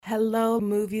Hello,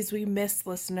 Movies We Missed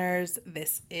listeners.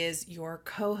 This is your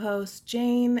co host,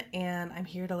 Jane, and I'm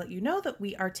here to let you know that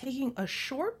we are taking a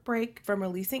short break from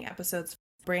releasing episodes.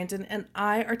 Brandon and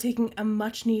I are taking a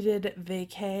much needed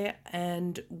vacay,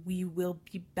 and we will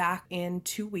be back in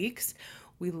 2 weeks.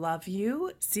 We love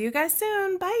you. See you guys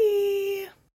soon. Bye.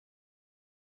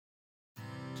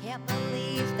 Can't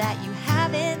believe that you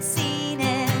haven't seen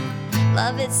it.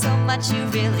 Love it so much you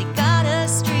really gotta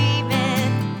stream it.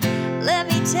 Let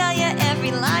me tell you every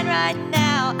line right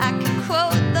now. I can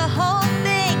quote the whole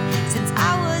thing since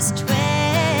I was 12.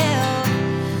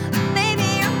 Maybe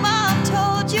your mom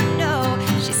told you no.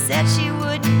 She said she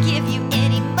wouldn't give you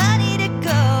any money to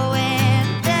go,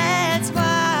 and that's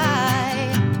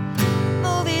why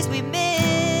movies we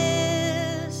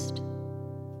missed.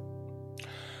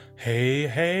 Hey,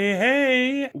 hey,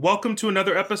 hey! Welcome to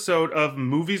another episode of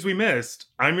Movies We Missed.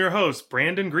 I'm your host,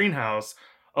 Brandon Greenhouse,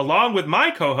 along with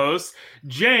my co-host,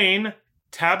 Jane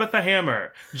Tabitha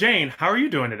Hammer. Jane, how are you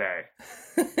doing today?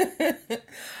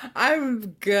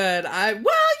 I'm good.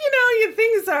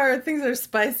 Things are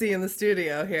spicy in the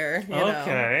studio here.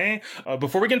 Okay.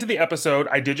 Before we get into the episode,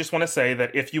 I did just want to say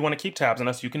that if you want to keep tabs on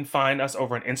us, you can find us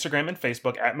over on Instagram and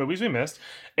Facebook at Movies We Missed,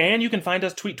 and you can find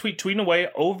us tweeting away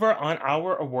over on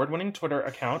our award-winning Twitter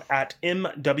account at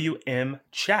MWM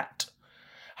Chat.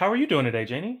 How are you doing today,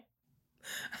 Janie?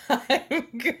 I'm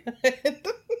good.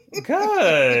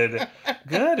 Good.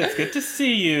 It's good to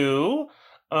see you.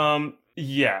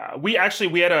 Yeah, we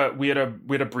had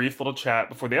a brief little chat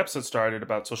before the episode started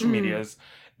about social medias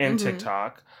and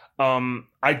TikTok.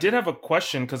 I did have a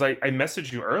question because I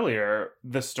messaged you earlier.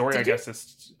 The story, I guess,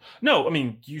 is no. I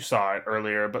mean, you saw it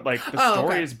earlier, but like the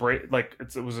story is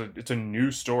it's a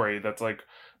new story that's like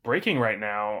breaking right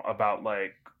now about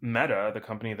like Meta, the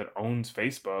company that owns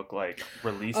Facebook, like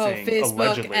releasing Facebook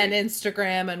allegedly, and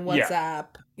Instagram and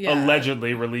WhatsApp.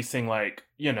 Allegedly releasing like,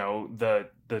 you know, the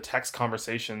text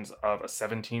conversations of a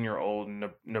 17-year-old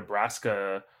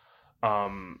Nebraska,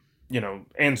 you know,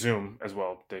 and Zoom as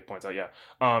well, Dave points out,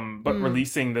 but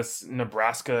releasing this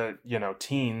Nebraska, you know,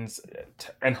 teens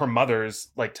and her mother's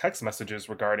like text messages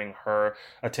regarding her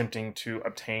attempting to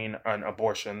obtain an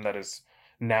abortion that is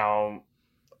now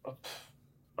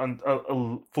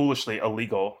foolishly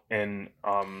illegal in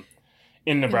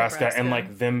Nebraska, and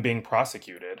like them being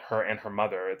prosecuted, her and her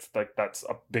mother. It's like that's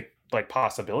a big like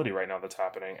possibility right now that's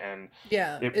happening, and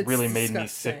it really made me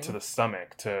sick to the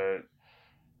stomach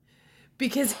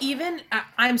because even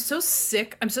I'm so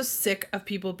sick of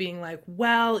people being like,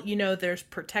 well, you know, there's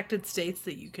protected states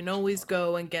that you can always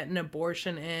go and get an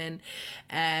abortion in,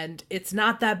 and it's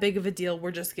not that big of a deal.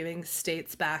 We're just giving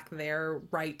states back their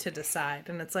right to decide.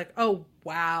 And it's like, oh,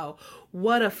 wow,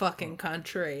 what a fucking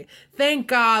country. Thank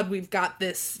God we've got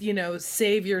this, you know,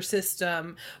 savior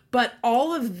system. But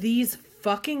all of these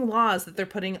fucking laws that they're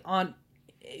putting on,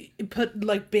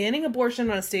 banning abortion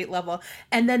on a state level,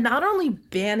 and then not only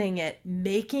banning it,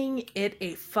 making it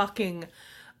a fucking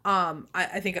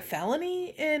I think a felony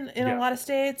in a lot of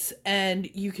states,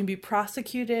 and you can be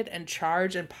prosecuted and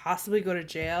charged and possibly go to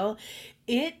jail.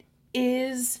 It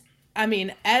is, I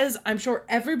mean, as I'm sure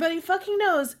everybody fucking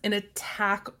knows, an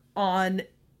attack on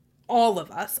all of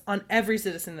us, on every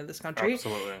citizen of this country.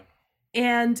 Absolutely.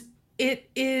 And it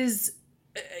is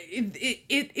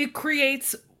it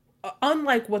creates,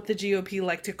 unlike what the GOP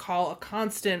like to call a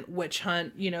constant witch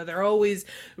hunt. You know,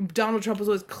 Donald Trump was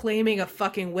always claiming a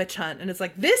fucking witch hunt, and it's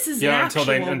like, this is until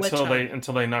they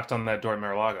knocked on that door at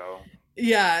Mar-a-Lago.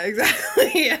 Yeah,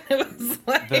 exactly. And it was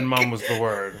like, then mom was the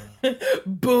word.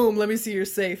 Boom, let me see your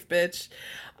safe, bitch.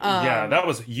 That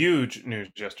was huge news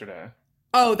yesterday.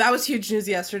 Oh, that was huge news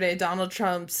yesterday. Donald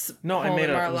Trump's I made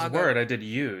a word. I did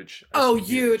huge.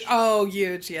 Huge. Oh,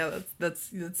 huge. Yeah, that's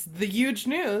the huge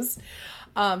news.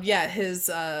 His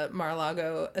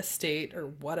Mar-a-Lago estate or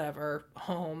whatever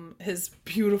home, his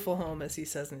beautiful home, as he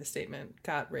says in his statement,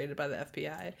 got raided by the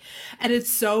FBI. And it's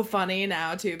so funny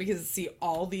now too, because see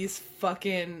all these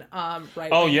fucking right.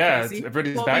 Oh yeah,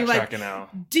 everybody's backtracking now.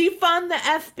 Defund the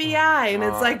FBI, and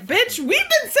it's like, bitch, we've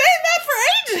been saying that for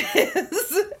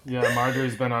ages. Yeah,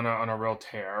 Marjorie's been on a real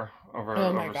tear over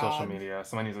God. Social media.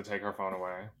 Somebody needs to take her phone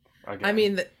away. Again. I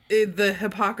mean, the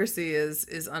hypocrisy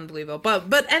is unbelievable.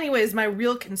 But anyways, my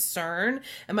real concern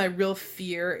and my real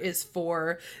fear is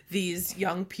for these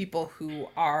young people who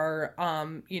are,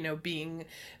 being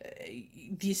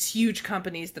these huge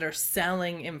companies that are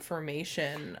selling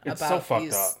information about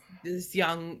these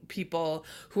young people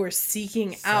who are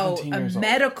seeking out a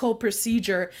medical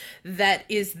procedure that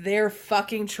is their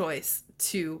fucking choice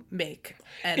to make.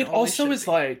 And it also always is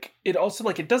should like, it also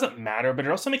like, it doesn't matter, but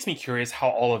it also makes me curious how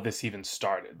all of this even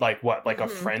started. Like what, like a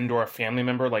friend or a family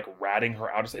member like ratting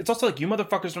her out. It's also like, you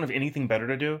motherfuckers don't have anything better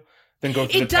to do than go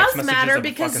through It the text does messages matter of a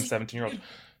because fucking 17-year-old.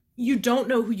 you don't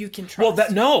know who you can trust. Well,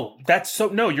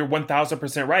 you're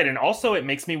 1000% right. And also it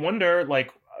makes me wonder,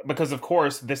 like, because of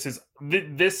course this is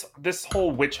this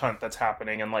whole witch hunt that's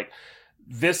happening, and like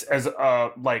this as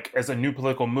a new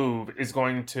political move is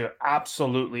going to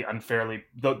absolutely unfairly,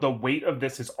 the weight of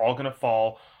this is all going to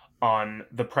fall on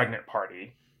the pregnant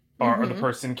party or the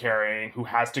person carrying, who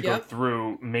has to go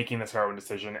through making this heroin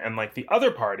decision, and like the other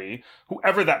party,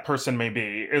 whoever that person may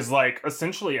be, is like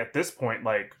essentially at this point,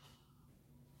 like,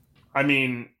 I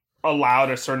mean,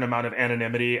 allowed a certain amount of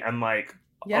anonymity and like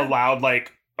allowed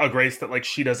like a grace that like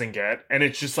she doesn't get, and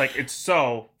it's just like, it's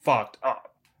so fucked up.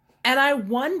 And I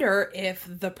wonder if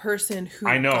the person who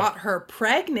got her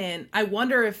pregnant, I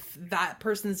wonder if that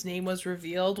person's name was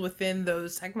revealed within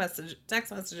those text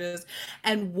messages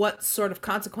and what sort of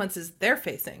consequences they're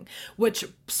facing, which,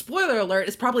 spoiler alert,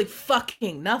 is probably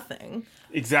fucking nothing.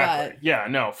 Exactly. But, yeah,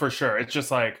 no, for sure. It's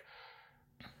just like,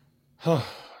 it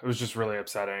was just really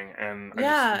upsetting, and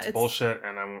it's bullshit,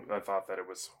 and I thought that it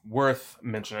was worth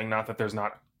mentioning. Not that there's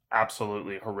not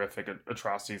absolutely horrific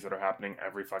atrocities that are happening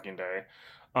every fucking day.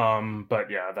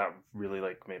 But yeah, that really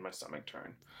like made my stomach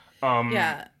turn.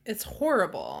 Yeah, it's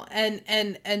horrible. And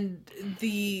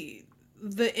the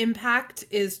impact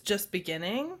is just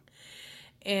beginning.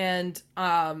 And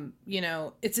you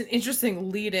know, it's an interesting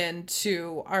lead in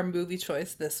to our movie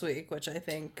choice this week, which I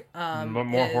think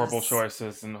more horrible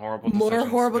choices and horrible decisions. More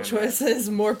horrible choices,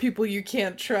 more people you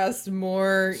can't trust,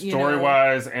 more story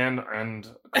wise and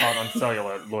caught on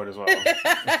celluloid as well.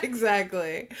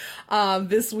 Exactly.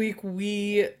 This week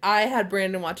I had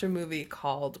Brandon watch a movie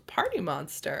called Party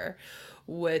Monster,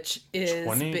 which is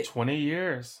 20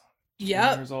 years. Yep.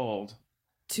 20 years old.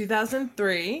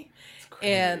 2003.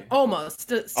 And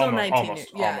almost 19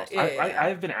 almost. Yeah.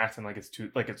 I've been acting like it's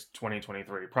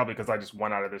 2023, probably because I just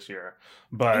went out of this year,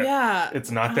 but it's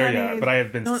not there yet. But I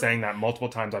have been saying that multiple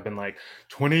times. I've been like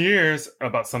 20 years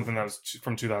about something that was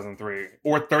from 2003,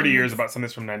 or 30 years about something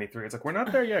that's from 93. It's like, we're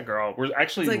not there yet, girl. We're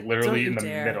actually like, literally in the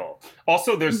middle.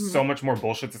 Also, there's so much more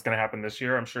bullshit that's going to happen this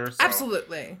year, I'm sure. So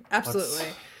absolutely. Let's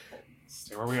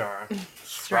see where we are.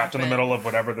 Strapped in the middle of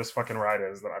whatever this fucking ride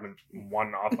is that I've been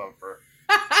one off of for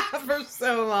for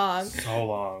so long. So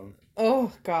long.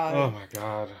 Oh, God. Oh, my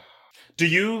God. Do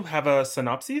you have a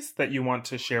synopsis that you want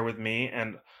to share with me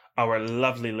and our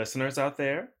lovely listeners out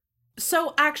there?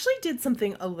 So I actually did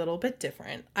something a little bit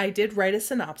different. I did write a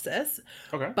synopsis.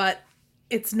 Okay. But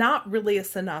it's not really a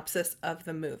synopsis of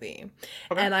the movie.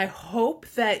 Okay. And I hope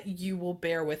that you will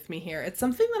bear with me here. It's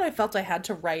something that I felt I had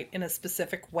to write in a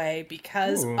specific way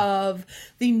because of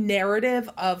the narrative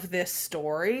of this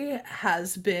story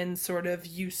has been sort of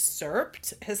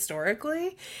usurped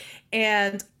historically.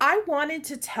 And I wanted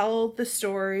to tell the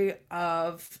story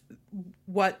of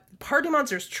what Party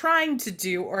Monster's trying to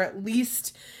do, or at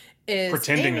least is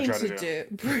pretending to try to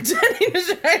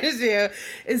do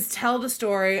is tell the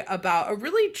story about a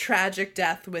really tragic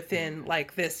death within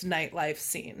like this nightlife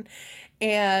scene.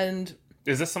 And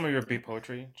is this some of your beat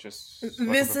poetry? So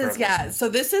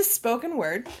this is spoken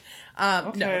word.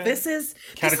 Okay. No,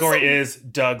 category is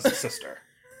Doug's sister.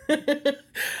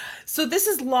 So this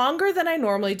is longer than I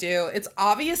normally do. It's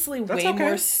obviously way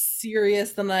more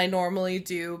serious than I normally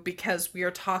do because we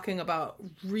are talking about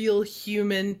real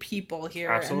human people here.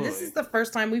 Absolutely. And this is the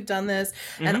first time we've done this.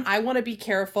 And I want to be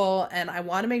careful and I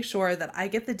want to make sure that I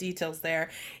get the details there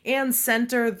and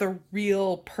center the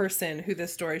real person who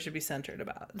this story should be centered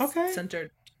about. Okay.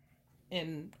 Centered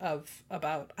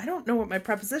about I don't know what my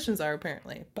prepositions are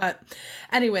apparently. But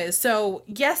anyways, so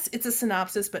yes, it's a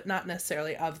synopsis, but not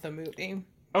necessarily of the movie.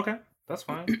 Okay, that's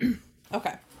fine.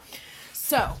 Okay.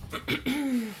 So,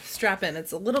 strap in.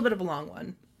 It's a little bit of a long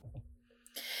one.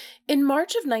 In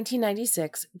March of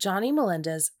 1996, Johnny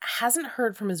Melendez hasn't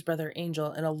heard from his brother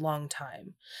Angel in a long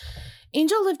time.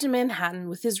 Angel lived in Manhattan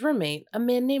with his roommate, a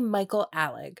man named Michael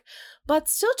Alec, but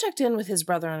still checked in with his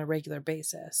brother on a regular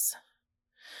basis.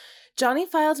 Johnny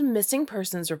filed a missing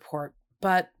persons report,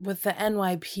 but with the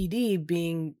NYPD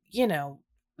being,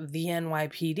 the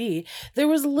NYPD, there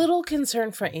was little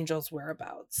concern for Angel's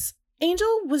whereabouts.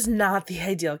 Angel was not the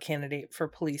ideal candidate for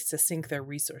police to sink their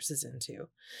resources into.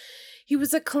 He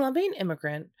was a Colombian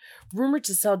immigrant, rumored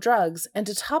to sell drugs, and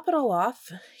to top it all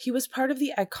off, he was part of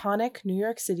the iconic New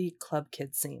York City club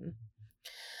kid scene.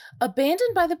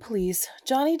 Abandoned by the police,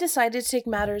 Johnny decided to take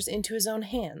matters into his own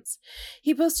hands.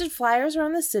 He posted flyers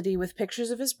around the city with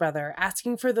pictures of his brother,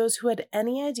 asking for those who had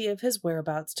any idea of his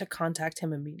whereabouts to contact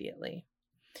him immediately.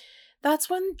 That's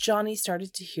when Johnny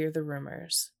started to hear the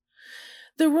rumors.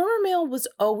 The rumor mill was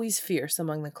always fierce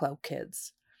among the club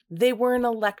kids. They were an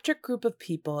electric group of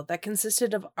people that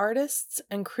consisted of artists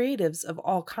and creatives of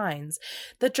all kinds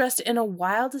that dressed in a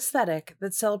wild aesthetic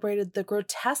that celebrated the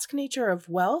grotesque nature of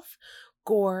wealth,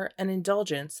 gore, and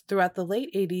indulgence throughout the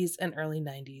late 80s and early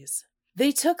 90s.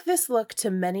 They took this look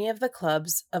to many of the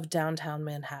clubs of downtown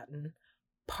Manhattan,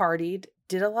 partied,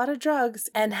 did a lot of drugs,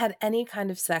 and had any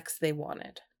kind of sex they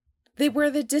wanted. They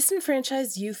were the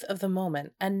disenfranchised youth of the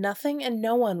moment, and nothing and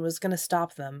no one was going to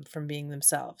stop them from being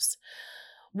themselves.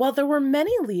 While there were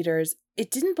many leaders,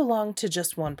 it didn't belong to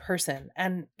just one person,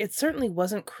 and it certainly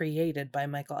wasn't created by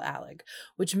Michael Alig,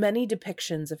 which many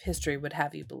depictions of history would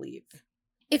have you believe.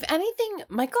 If anything,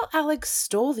 Michael Alig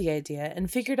stole the idea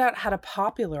and figured out how to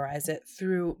popularize it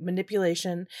through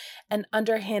manipulation and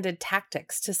underhanded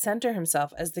tactics to center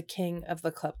himself as the king of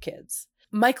the club kids.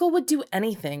 Michael would do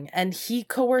anything, and he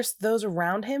coerced those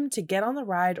around him to get on the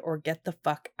ride or get the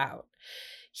fuck out.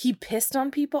 He pissed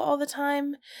on people all the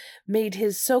time, made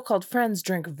his so-called friends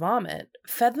drink vomit,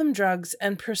 fed them drugs,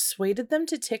 and persuaded them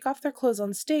to take off their clothes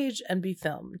on stage and be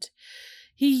filmed.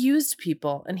 He used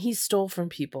people and he stole from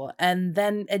people and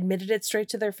then admitted it straight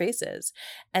to their faces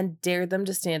and dared them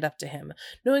to stand up to him,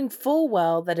 knowing full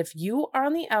well that if you are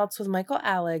on the outs with Michael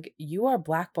Alig, you are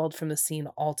blackballed from the scene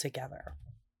altogether.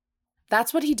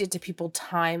 That's what he did to people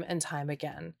time and time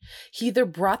again. He either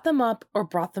brought them up or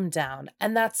brought them down,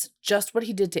 and that's just what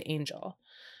he did to Angel.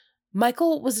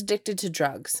 Michael was addicted to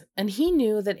drugs, and he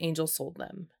knew that Angel sold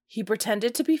them. He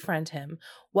pretended to befriend him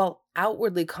while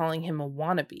outwardly calling him a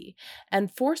wannabe,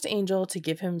 and forced Angel to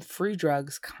give him free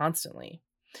drugs constantly.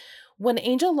 When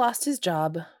Angel lost his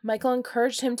job, Michael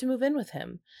encouraged him to move in with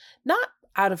him, not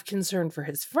out of concern for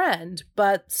his friend,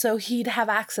 but so he'd have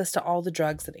access to all the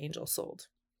drugs that Angel sold.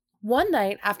 One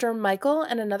night, after Michael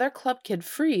and another club kid,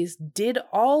 Freeze, did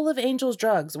all of Angel's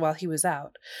drugs while he was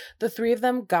out, the three of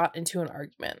them got into an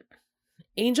argument.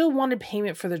 Angel wanted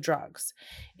payment for the drugs.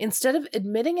 Instead of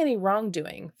admitting any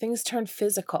wrongdoing, things turned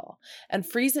physical, and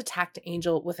Freeze attacked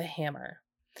Angel with a hammer.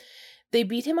 They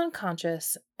beat him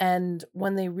unconscious, and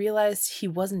when they realized he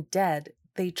wasn't dead,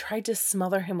 they tried to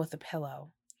smother him with a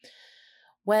pillow.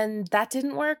 When that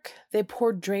didn't work, they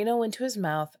poured Drano into his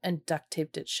mouth and duct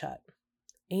taped it shut.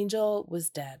 Angel was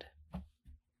dead.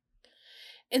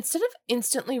 Instead of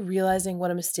instantly realizing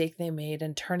what a mistake they made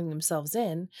and turning themselves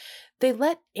in, they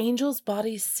let Angel's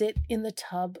body sit in the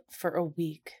tub for a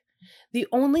week. The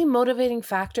only motivating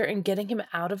factor in getting him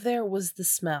out of there was the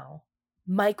smell.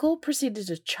 Michael proceeded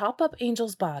to chop up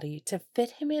Angel's body to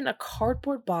fit him in a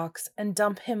cardboard box and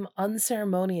dump him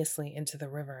unceremoniously into the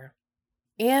river.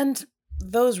 And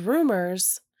those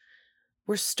rumors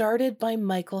were started by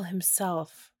Michael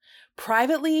himself.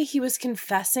 Privately, he was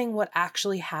confessing what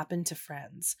actually happened to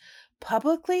friends.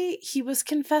 Publicly, he was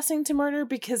confessing to murder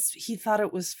because he thought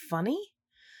it was funny.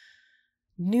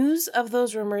 News of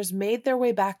those rumors made their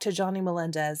way back to Johnny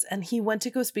Melendez, and he went to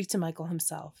go speak to Michael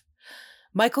himself.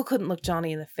 Michael couldn't look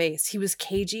Johnny in the face. He was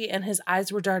cagey, and his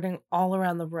eyes were darting all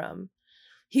around the room.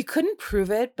 He couldn't prove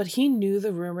it, but he knew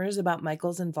the rumors about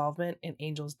Michael's involvement in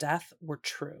Angel's death were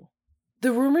true.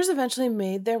 The rumors eventually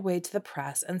made their way to the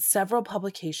press, and several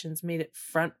publications made it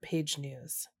front-page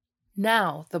news.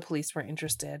 Now the police were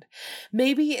interested.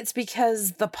 Maybe it's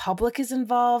because the public is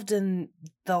involved and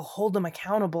they'll hold them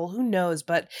accountable, who knows,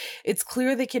 but it's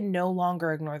clear they can no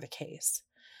longer ignore the case.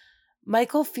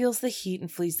 Michael feels the heat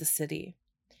and flees the city.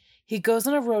 He goes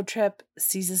on a road trip,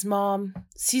 sees his mom,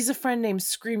 sees a friend named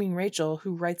Screaming Rachel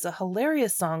who writes a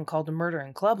hilarious song called Murder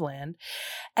in Clubland,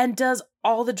 and does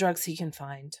all the drugs he can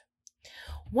find.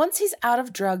 Once he's out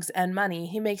of drugs and money,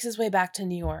 he makes his way back to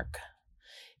New York.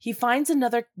 He finds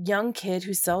another young kid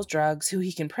who sells drugs who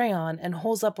he can prey on and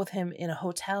holes up with him in a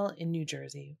hotel in New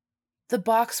Jersey. The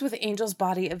box with Angel's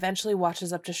body eventually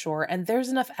washes up to shore, and there's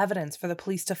enough evidence for the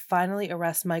police to finally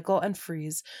arrest Michael and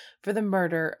Freeze for the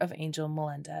murder of Angel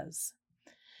Melendez.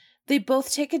 They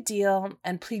both take a deal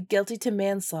and plead guilty to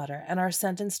manslaughter and are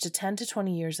sentenced to 10 to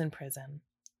 20 years in prison.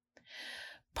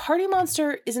 Party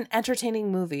Monster is an entertaining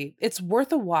movie. It's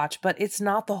worth a watch, but it's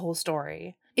not the whole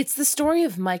story. It's the story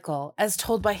of Michael, as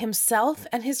told by himself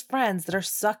and his friends that are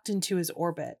sucked into his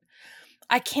orbit.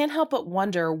 I can't help but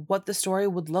wonder what the story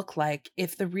would look like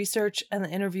if the research and the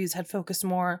interviews had focused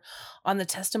more on the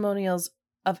testimonials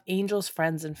of Angel's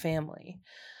friends and family.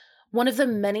 One of the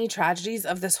many tragedies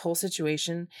of this whole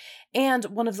situation, and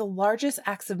one of the largest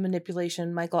acts of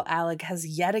manipulation Michael Alig has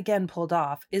yet again pulled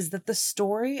off, is that the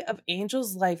story of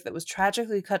Angel's life that was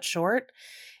tragically cut short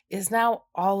is now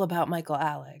all about Michael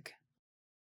Alig.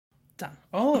 Done.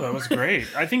 Oh, that was great.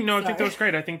 I think that was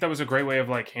great. I think that was a great way of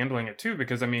handling it too,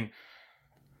 because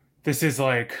this is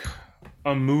like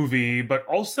a movie, but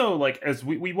also like as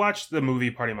we watched the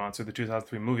movie Party Monster, the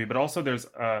 2003 movie, but also there's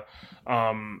a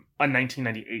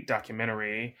 1998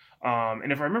 documentary.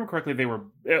 And if I remember correctly,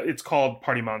 it's called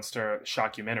Party Monster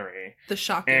Shockumentary. The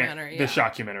Shockumentary. The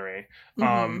Shockumentary.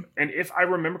 And if I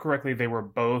remember correctly, they were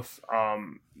both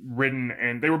written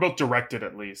and they were both directed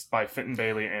at least by Fenton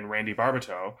Bailey and Randy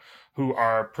Barbato, who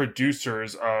are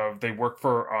producers they work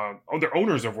for they're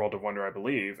owners of World of Wonder, I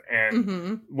believe,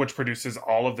 and which produces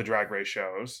all of the Drag Race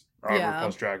shows,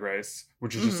 RuPaul's Drag Race,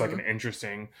 which is just like an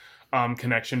interesting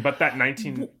connection. But that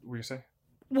what were you saying?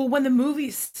 Well, when the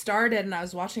movie started and I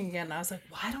was watching again, I was like,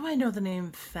 why do I know the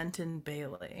name Fenton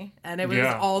Bailey? And it was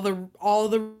all the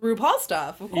RuPaul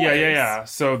stuff, of course. Yeah.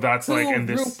 So that's like in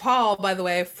this RuPaul, by the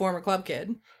way, former club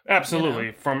kid. Absolutely.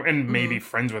 You know? Maybe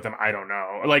friends with him. I don't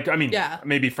know. Like, I mean,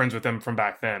 maybe friends with him from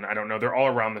back then. I don't know. They're all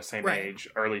around the same age,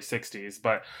 early 60s.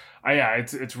 But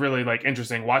it's really like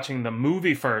interesting watching the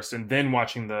movie first and then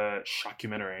watching the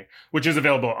Shockumentary, which is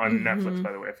available on Netflix,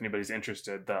 by the way, if anybody's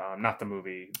interested. Not the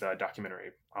movie, the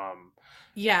documentary.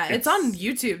 It's on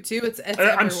YouTube too. It's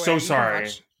I'm so sorry.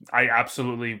 I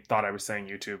absolutely thought I was saying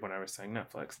YouTube when I was saying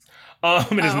Netflix.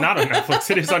 It is not on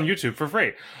Netflix. It is on YouTube for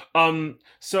free.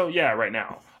 So yeah, right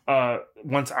now.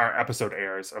 Once our episode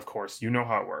airs, of course, you know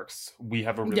how it works. We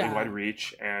have a really wide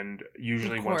reach, and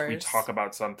usually once we talk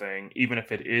about something, even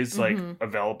if it is like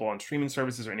available on streaming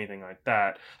services or anything like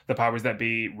that, the powers that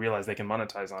be realize they can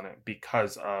monetize on it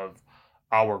because of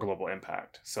our global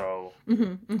impact. So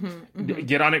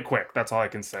get on it quick. That's all I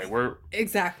can say. We're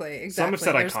exactly. Some have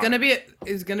said there's gonna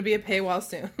be a paywall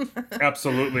soon.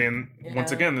 Absolutely, and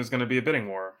once again, there's gonna be a bidding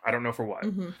war. I don't know for what,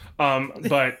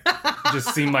 but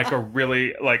just seemed like a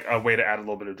really like a way to add a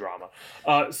little bit of drama.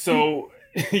 So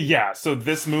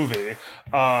this movie,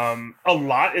 a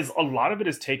lot of it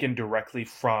is taken directly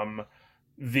from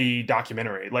the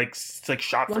documentary, like it's like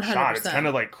shot for 100%. Shot. It's kind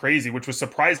of like crazy, which was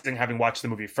surprising having watched the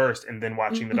movie first and then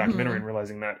watching the documentary and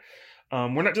realizing that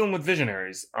we're not dealing with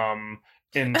visionaries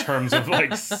in terms of like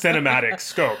cinematic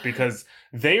scope, because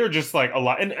they are just like a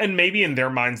lot, and maybe in their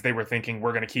minds they were thinking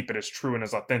we're going to keep it as true and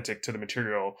as authentic to the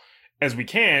material as we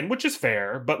can, which is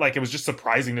fair, but like it was just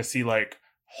surprising to see like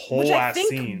whole ass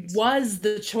scenes. Was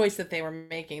the choice that they were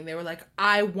making. They were like,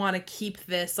 I want to keep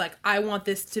this, like I want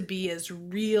this to be as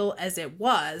real as it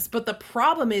was. But the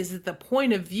problem is that the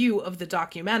point of view of the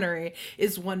documentary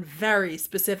is one very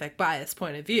specific biased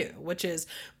point of view, which is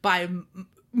by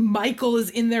Michael is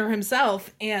in there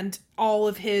himself and all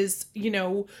of his,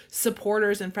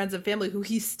 supporters and friends and family who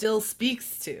he still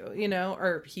speaks to,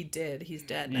 or he did. He's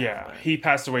dead now. Yeah, but. He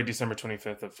passed away December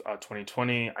 25th of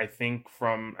 2020. I think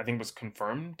it was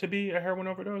confirmed to be a heroin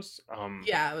overdose.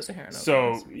 It was a heroin overdose.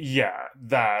 So,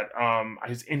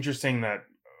 it's interesting that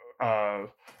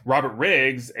Robert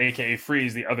Riggs, aka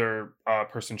Freeze, the other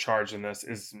person charged in this,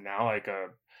 is now like a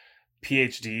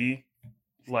PhD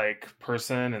like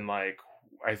person, and like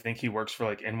I think he works for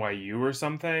like NYU or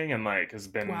something, and like has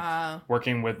been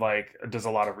working with like does a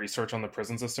lot of research on the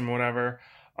prison system or whatever.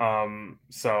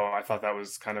 So I thought that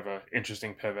was kind of a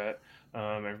interesting pivot.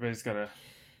 Everybody's gotta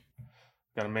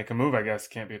make a move, I guess.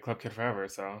 Can't be a club kid forever.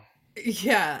 So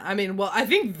yeah, I mean, well, I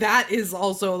think that is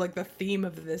also like the theme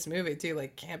of this movie too.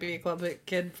 Like, can't be a club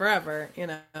kid forever.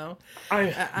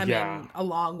 I mean,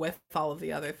 along with all of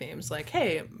the other themes, like,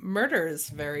 hey, murder is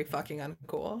very fucking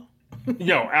uncool.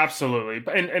 No, absolutely.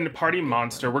 And Party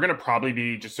Monster, we're going to probably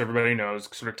be, just so everybody knows,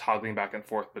 sort of toggling back and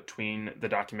forth between the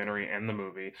documentary and the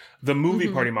movie. The movie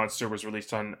Party Monster was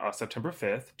released on September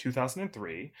 5th,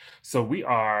 2003. So we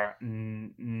are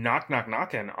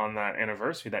knocking on that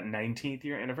anniversary, that 19th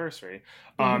year anniversary.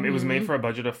 It was made for a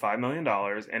budget of $5 million,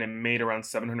 and it made around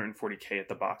 $740K at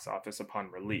the box office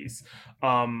upon release.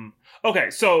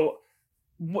 Okay, so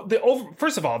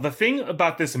first of all, the thing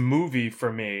about this movie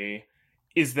for me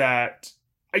is that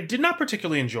I did not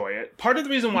particularly enjoy it. Part of the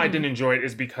reason why I didn't enjoy it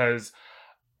is because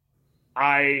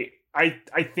I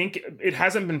think it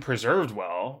hasn't been preserved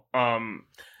well.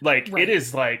 It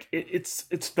is like it's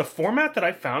the format that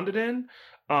I found it in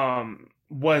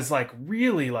was like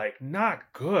really like not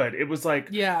good. It was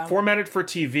like formatted for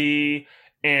TV,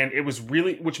 and it was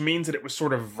really, which means that it was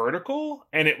sort of vertical,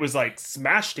 and it was like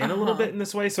smashed in a little bit in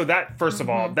this way. So that, first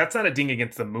of all, that's not a ding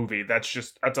against the movie. That's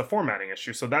a formatting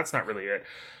issue. So that's not really it.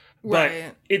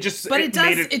 Right. But it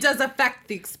does affect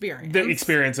the experience. The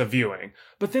experience of viewing.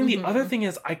 But then the other thing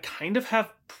is, I kind of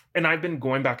have, and I've been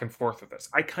going back and forth with this,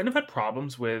 I kind of had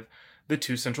problems with the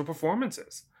two central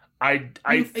performances. I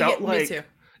felt like,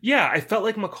 Yeah, I felt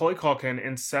like Macaulay Culkin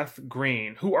and Seth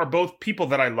Green, who are both people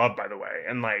that I love, by the way,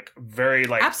 and like very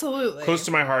like Absolutely. close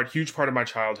to my heart, huge part of my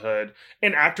childhood,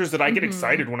 and actors that I get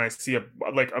excited when I see a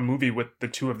movie with the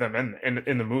two of them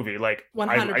in the movie. Like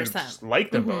 100%. I just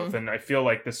like them both, and I feel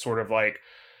like this sort of like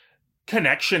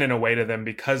connection in a way to them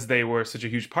because they were such a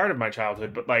huge part of my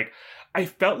childhood. But like I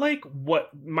felt like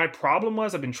what my problem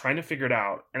was, I've been trying to figure it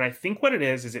out, and I think what it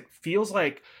is it feels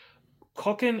like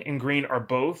Culkin and Green are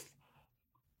both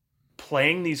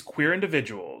playing these queer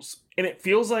individuals, and it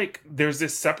feels like there's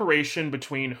this separation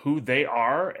between who they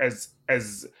are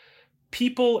as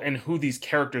people and who these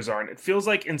characters are. And it feels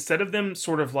like instead of them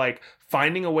sort of like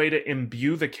finding a way to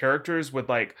imbue the characters with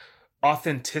like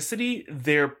authenticity,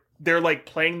 they're like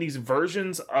playing these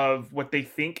versions of what they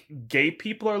think gay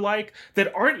people are like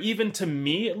that aren't even, to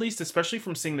me at least, especially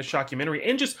from seeing the shockumentary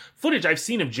and just footage I've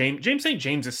seen of James St.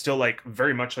 James is still like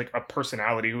very much like a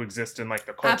personality who exists in like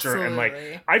the culture. Absolutely. And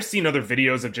like I've seen other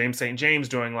videos of James St. James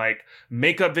doing like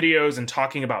makeup videos and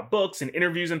talking about books and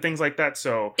interviews and things like that.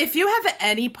 So if you have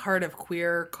any part of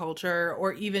queer culture,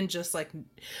 or even just like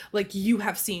you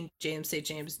have seen James St.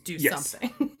 James do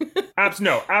something.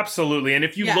 No, absolutely. And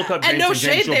if you look up James and no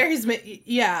St. James, shade there, he's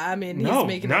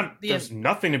making there's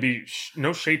nothing to be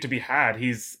no shade to be had.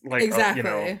 He's like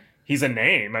exactly. He's a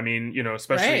name. I mean,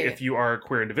 especially Right. if you are a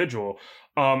queer individual.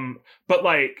 But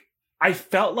like I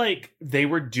felt like they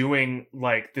were doing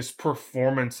like this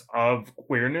performance of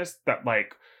queerness that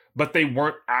like, but they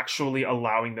weren't actually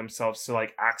allowing themselves to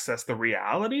like access the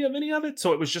reality of any of it.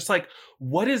 So it was just like,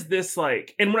 what is this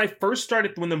like? And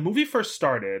when the movie first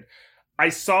started, I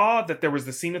saw that there was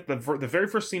the scene at the very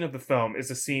first scene of the film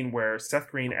is a scene where Seth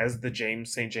Green as the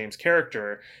James St. James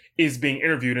character is being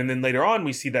interviewed, and then later on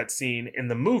we see that scene in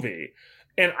the movie,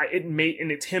 and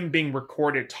it's him being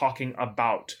recorded talking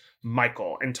about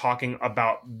Michael and talking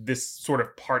about this sort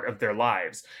of part of their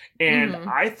lives. And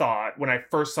I thought when I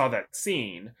first saw that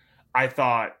scene, I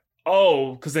thought,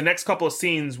 oh, because the next couple of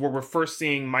scenes where we're first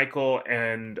seeing Michael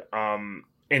and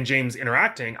James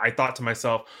interacting, I thought to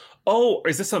myself, oh,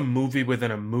 is this a movie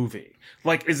within a movie?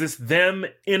 Like, is this them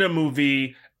in a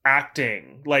movie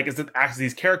acting? Like, is it actually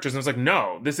these characters? And I was like,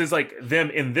 no, this is like them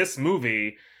in this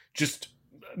movie just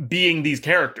being these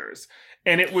characters.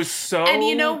 And it was so... And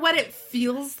you know what it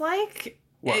feels like?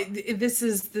 What? This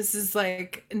is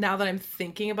like, now that I'm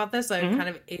thinking about this, I'm kind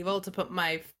of able to put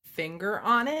my finger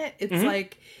on it. It's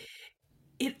like...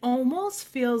 It almost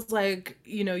feels like,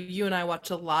 you and I watch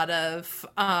a lot of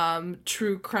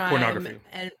true crime. Pornography.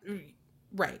 And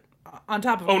right. On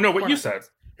top of what you said.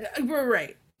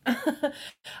 Right.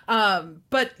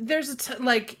 But there's a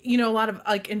lot of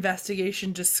like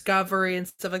investigation, discovery and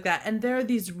stuff like that. And there are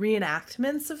these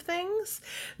reenactments of things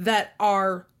that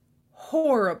are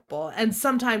horrible and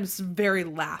sometimes very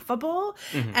laughable.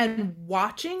 And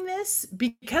watching this,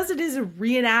 because it is a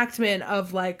reenactment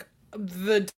of like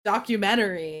the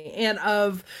documentary and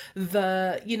of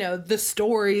the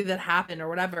story that happened or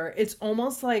whatever, it's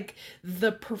almost like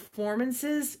the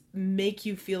performances make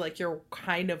you feel like you're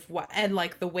kind of and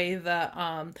like the way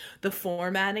the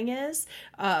formatting is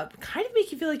kind of make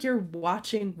you feel like you're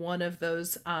watching one of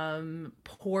those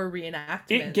poor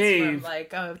reenactments from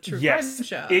like a true crime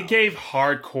show. It gave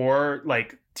hardcore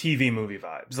like TV movie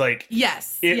vibes. Like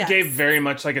it gave very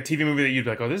much like a TV movie that you'd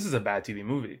be like, oh, this is a bad TV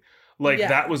movie. Like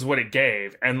that was what it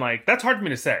gave, and like that's hard for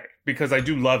me to say because I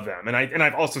do love them, and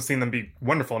I've also seen them be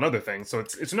wonderful in other things. So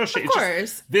it's no shade. Of course,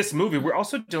 it's just, this movie we're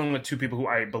also dealing with two people who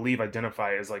I believe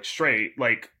identify as like straight,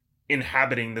 like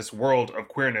inhabiting this world of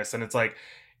queerness, and it's like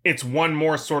it's one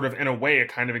more sort of in a way a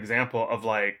kind of example of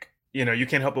like you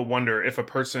can't help but wonder if a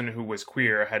person who was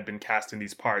queer had been cast in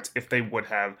these parts, if they would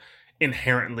have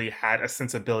inherently had a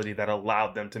sensibility that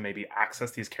allowed them to maybe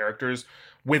access these characters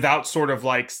without sort of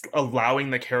like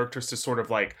allowing the characters to sort of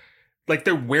like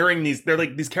they're wearing these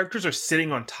characters are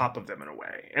sitting on top of them in a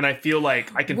way. And I feel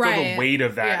like I can feel the weight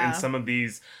of that in some of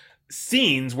these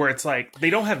scenes where it's like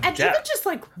they don't have and depth. Even just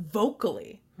like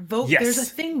vocally. There's a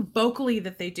thing vocally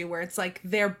that they do where it's like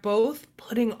they're both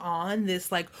putting on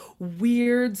this like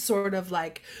weird sort of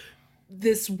like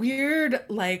this weird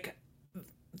like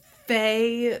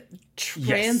fey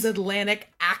transatlantic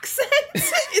accent.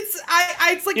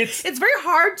 It's very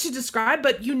hard to describe,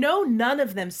 but none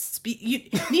of them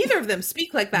speak. Neither of them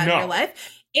speak like that in real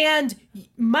life. And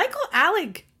Michael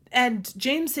Alec and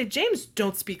James St. James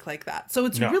don't speak like that, so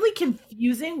it's really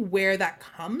confusing where that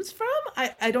comes from.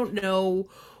 I don't know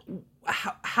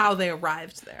how they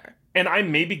arrived there. And I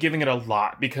may be giving it a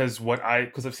lot because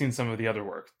I've seen some of the other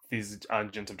work these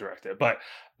gents have directed, but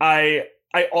I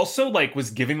also like was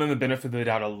giving them the benefit of the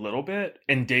doubt a little bit,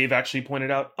 and Dave actually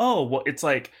pointed out, oh, well, it's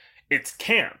like it's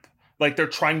camp. Like they're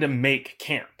trying to make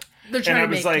camp. They're trying to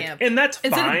make camp. And that's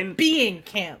Instead fine. of being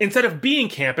camp. Instead of being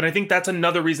camp. And I think that's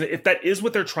another reason, if that is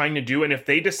what they're trying to do, and if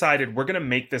they decided we're going to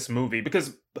make this movie,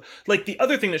 because like the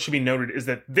other thing that should be noted is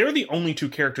that they're the only two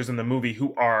characters in the movie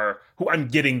who I'm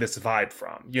getting this vibe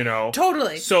from, you know?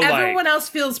 Totally. So everyone else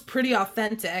feels pretty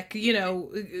authentic, you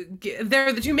know.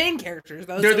 They're the two main characters,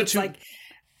 though. They're so the it's two. like,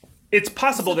 it's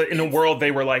possible that in a world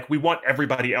they were like, we want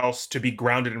everybody else to be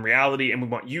grounded in reality, and we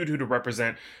want you two to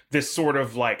represent this sort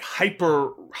of like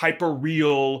hyper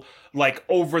real, like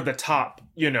over the top,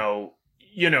 you know,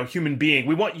 human being.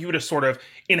 We want you to sort of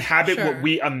inhabit Sure. what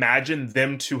we imagine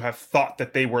them to have thought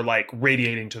that they were like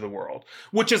radiating to the world,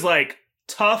 which is like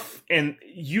tough, and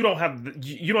you don't have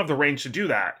the range to do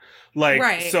that. Like,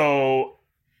 Right. So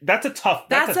that's a tough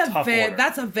order.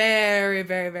 That's a very,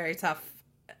 very, very tough.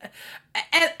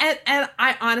 And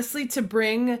I honestly, to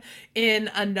bring in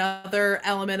another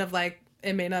element of like,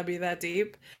 it may not be that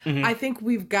deep. Mhm. I think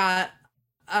we've got,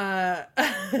 I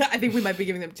think we might be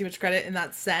giving them too much credit in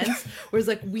that sense. Whereas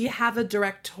like we have a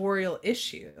directorial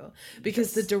issue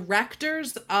because the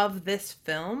directors of this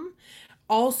film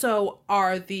also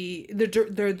are the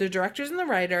directors and the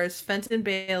writers, Fenton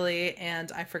Bailey,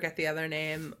 and I forget the other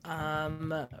name,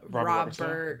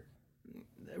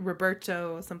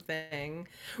 Roberto something,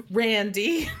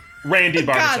 Randy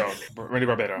Barbato. Randy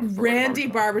Barbato. Randy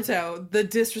Barbato. The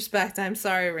disrespect. I'm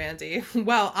sorry, Randy.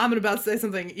 Well, I'm about to say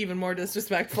something even more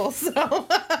disrespectful, so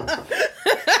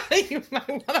you might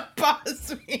want to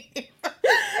pause me.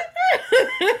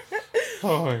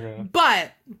 Oh my god.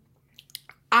 But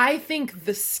I think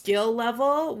the skill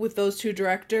level with those two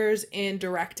directors in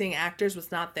directing actors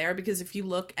was not there, because if you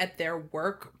look at their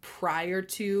work prior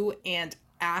to and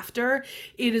after,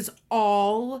 it is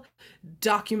all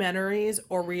documentaries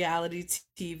or reality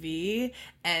TV,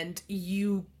 and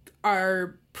you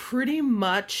are pretty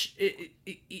much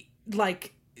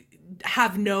like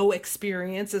have no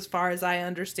experience, as far as I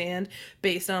understand,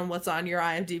 based on what's on your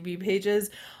IMDb pages,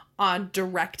 on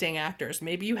directing actors.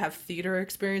 Maybe you have theater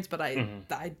experience, but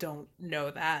I don't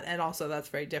know that, and also that's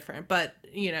very different. But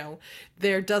you know,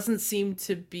 there doesn't seem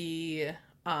to be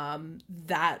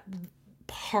that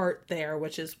part there,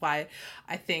 which is why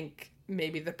I think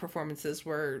maybe the performances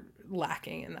were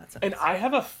lacking in that sense. And I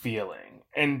have a feeling,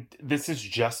 and this is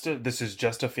just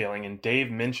a feeling, and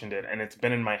Dave mentioned it, and it's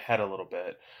been in my head a little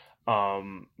bit.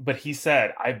 But he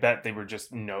said, I bet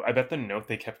the note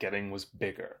they kept getting was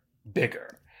bigger.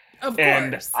 Of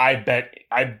And course. I bet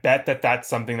that that's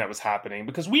something that was happening,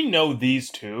 because we know these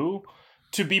two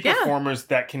to be performers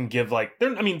that can give like,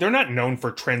 they're not known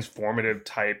for transformative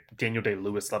type Daniel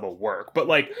Day-Lewis level work, but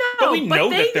like, but we know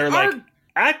that they're like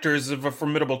actors of a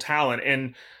formidable talent,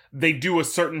 and they do a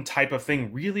certain type of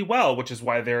thing really well, which is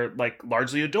why they're like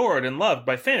largely adored and loved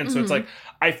by fans. So it's like,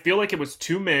 I feel like it was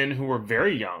two men who were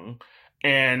very young,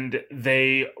 and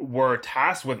they were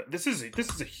tasked with, this is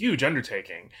a huge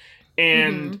undertaking.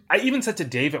 And I even said to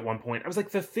Dave at one point, I was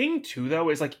like, the thing too, though,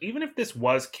 is like, even if this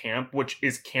was camp, which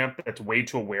is camp that's way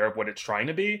too aware of what it's trying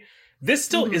to be, this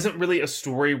still isn't really a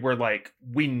story where like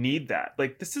we need that.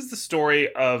 Like, this is the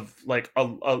story of like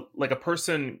a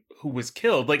person who was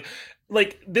killed. Like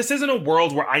this isn't a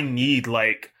world where I don't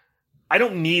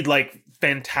need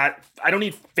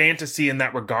fantasy in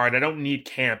that regard. I don't need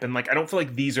camp, and like I don't feel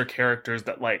like these are characters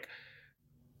that like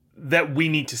that we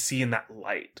need to see in that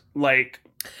light. Like,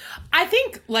 I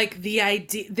think like the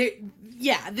idea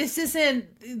this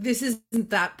isn't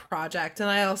that project. And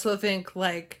I also think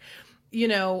like, you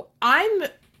know, I'm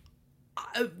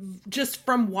just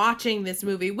from watching this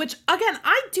movie, which again,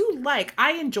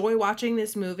 I enjoy watching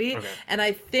this movie. Okay. And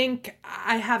I think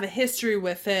I have a history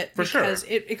with it For sure. because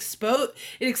it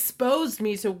exposed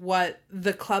me to what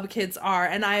the Club Kids are.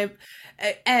 And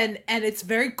and it's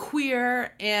very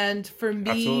queer, and for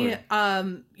me,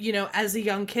 Absolutely. you know, as a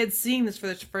young kid seeing this for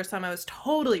the first time, I was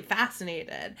totally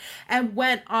fascinated and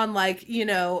went on like, you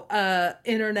know,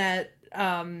 internet,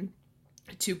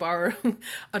 to borrow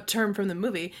a term from the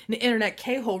movie, an internet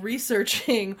K-hole,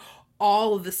 researching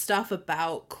all of the stuff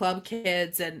about Club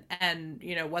Kids and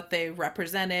you know what they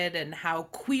represented and how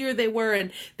queer they were,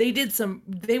 and they did some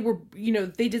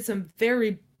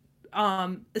very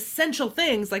essential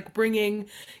things, like bringing,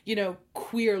 you know,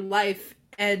 queer life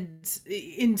and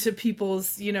into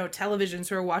people's, you know, televisions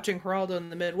who are watching Geraldo in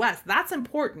the Midwest. That's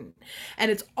important, and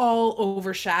it's all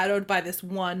overshadowed by this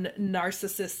one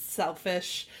narcissist,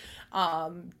 selfish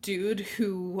dude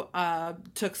who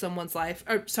took someone's life,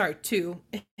 or sorry, two,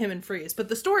 him and Freeze. But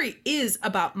the story is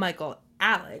about Michael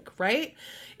Alec, right?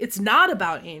 It's not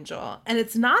about Angel, and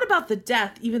it's not about the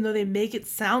death, even though they make it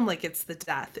sound like it's the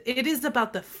death. It is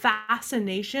about the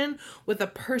fascination with a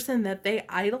person that they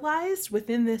idolized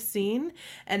within this scene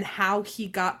and how he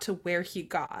got to where he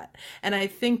got. And I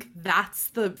think that's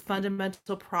the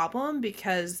fundamental problem,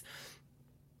 because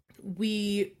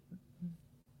we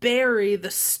bury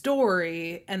the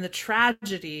story and the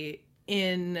tragedy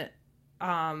in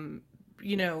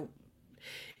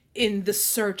in the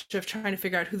search of trying to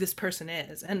figure out who this person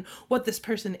is. And what this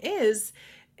person is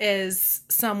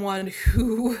someone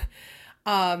who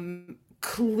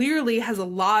clearly has a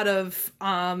lot of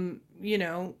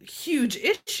huge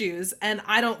issues, and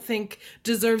I don't think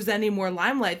deserves any more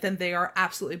limelight than they are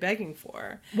absolutely begging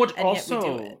for. Which and yet we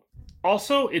do it.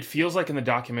 Also, it feels like in the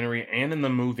documentary and in the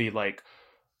movie, like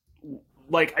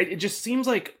it just seems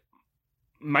like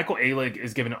Michael Alig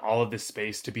is given all of this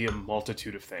space to be a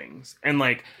multitude of things, and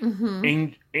like,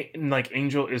 Angel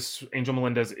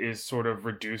Melendez is sort of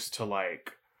reduced to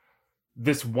like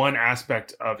this one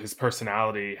aspect of his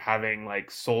personality, having like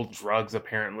sold drugs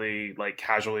apparently like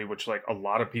casually, which like a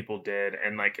lot of people did,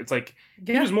 and like it's like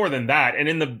he was more than that. And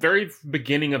in the very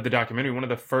beginning of the documentary, one of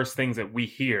the first things that we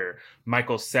hear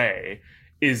Michael say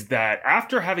is that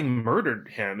after having murdered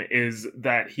him is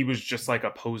that he was just like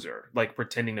a poser, like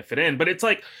pretending to fit in. But it's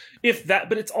like,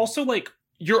 but it's also like,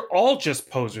 you're all just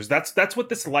posers. That's what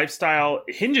this lifestyle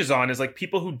hinges on, is like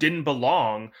people who didn't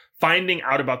belong finding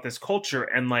out about this culture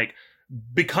and like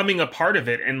becoming a part of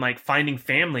it and like finding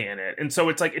family in it. And so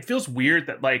it's like, it feels weird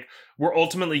that like we're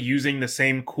ultimately using the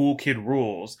same cool kid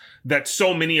rules that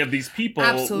so many of these people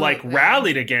like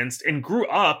rallied against and grew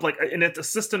up like, and it's a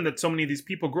system that so many of these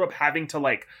people grew up having to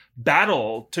like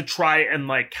battle to try and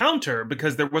like counter,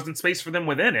 because there wasn't space for them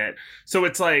within it. So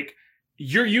it's like,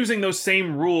 you're using those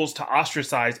same rules to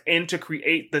ostracize and to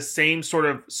create the same sort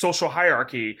of social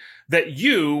hierarchy that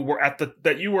you were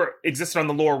existed on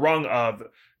the lower rung of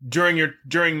during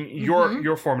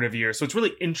your formative years. So it's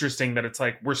really interesting that it's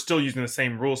like we're still using the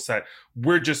same rule set.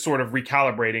 We're just sort of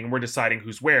recalibrating. We're deciding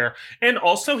who's where. And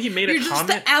also, he made a comment.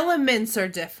 The elements are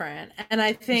different, and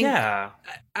I think I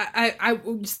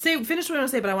finish what I want to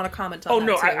say, but I want to comment on.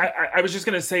 I was just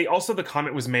gonna say. Also, the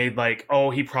comment was made like,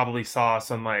 oh, he probably saw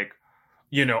some like,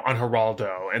 on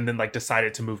Geraldo, and then like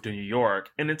decided to move to New York.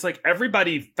 And it's like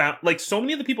everybody found, like so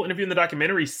many of the people interviewed in the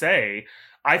documentary say,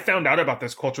 I found out about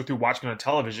this culture through watching on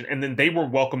television, and then they were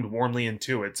welcomed warmly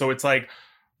into it. So it's like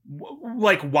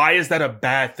why is that a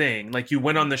bad thing? Like, you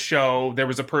went on the show, there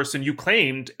was a person you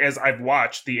claimed, as I've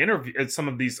watched the interview, some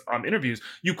of these interviews,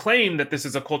 you claim that this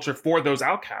is a culture for those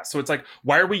outcasts. So it's like,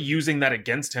 why are we using that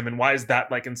against him? And why is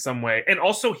that like in some way? And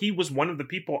also, he was one of the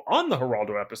people on the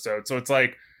Geraldo episode. So it's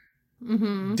like,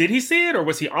 did he see it or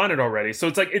was he on it already? So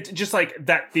it's like, it's just like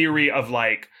that theory of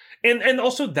like, and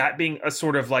also that being a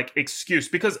sort of like excuse,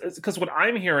 because what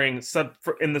I'm hearing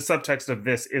in the subtext of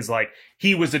this is like,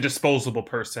 he was a disposable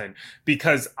person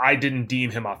because I didn't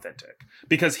deem him authentic,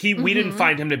 because we didn't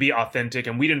find him to be authentic,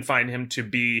 and we didn't find him to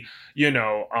be,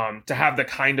 to have the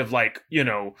kind of like,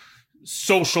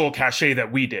 social cachet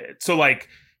that we did. So like,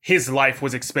 his life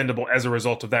was expendable as a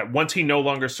result of that. Once he no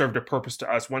longer served a purpose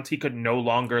to us, once he could no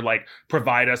longer like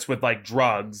provide us with like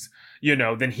drugs,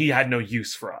 then he had no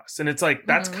use for us. And it's like,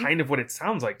 that's kind of what it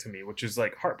sounds like to me, which is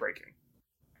like heartbreaking.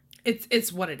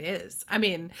 It's what it is. I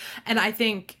mean, and I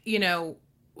think,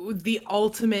 the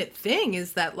ultimate thing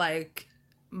is that like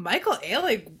Michael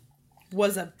Alig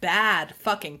was a bad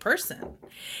fucking person.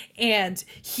 And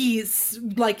he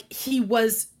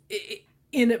was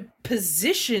in a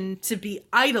position to be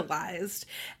idolized,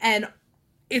 and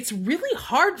it's really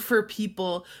hard for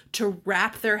people to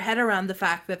wrap their head around the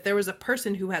fact that there was a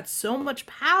person who had so much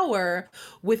power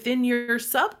within your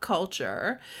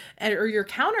subculture or your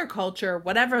counterculture,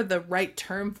 whatever the right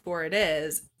term for it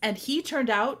is, and he turned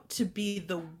out to be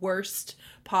the worst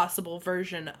possible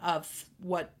version of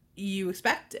what you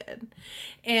expected.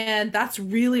 And that's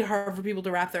really hard for people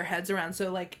to wrap their heads around. So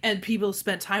like, and people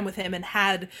spent time with him and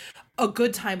had a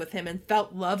good time with him and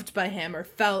felt loved by him or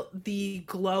felt the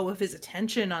glow of his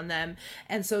attention on them.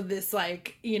 And so this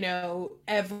like,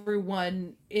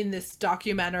 everyone in this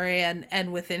documentary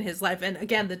and within his life, and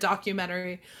again,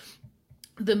 the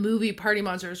movie Party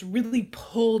Monsters really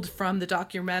pulled from the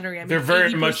documentary. I mean, they're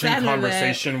very much in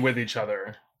conversation with each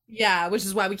other. Yeah, which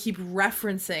is why we keep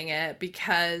referencing it,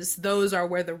 because those are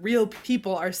where the real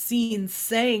people are seen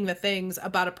saying the things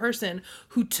about a person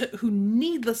who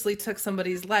needlessly took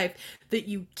somebody's life, that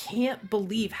you can't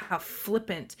believe how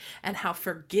flippant and how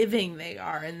forgiving they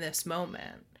are in this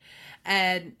moment.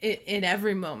 And in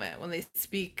every moment when they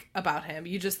speak about him,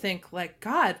 you just think like,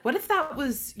 God, what if that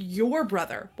was your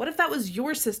brother? What if that was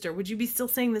your sister? Would you be still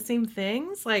saying the same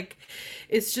things? Like,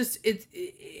 it's just,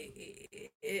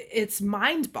 it's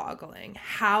mind-boggling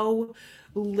how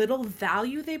little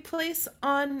value they place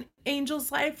on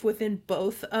Angel's life within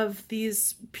both of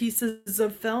these pieces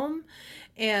of film.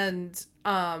 And,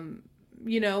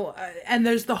 you know, and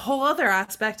there's the whole other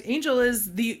aspect. Angel is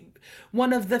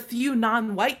one of the few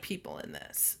non-white people in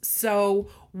this. So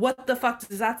what the fuck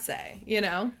does that say, you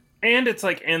know? And it's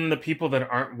like, and the people that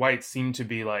aren't white seem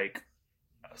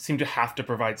to have to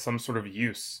provide some sort of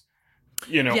use,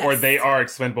 you know, or they are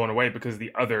expendable in a way, because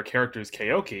the other characters,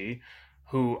 Keoki,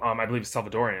 who I believe is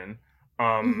Salvadorian,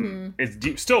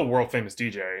 is still a world famous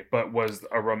DJ, but was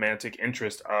a romantic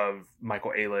interest of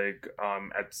Michael Alig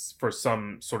for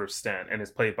some sort of stint, and is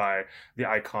played by the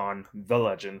icon, the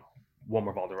legend,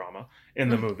 Wilmer Valderrama in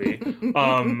the movie.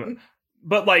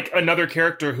 But like another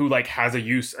character who like has a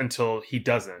use until he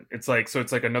doesn't. It's like, so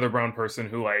it's like another brown person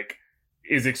who like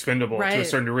is expendable to a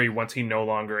certain degree once he no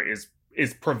longer is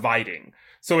providing.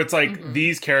 So it's like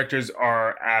these characters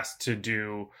are asked to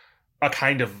do a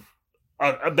kind of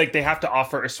like they have to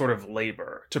offer a sort of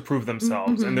labor to prove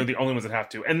themselves, and they're the only ones that have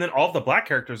to. And then all of the black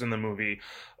characters in the movie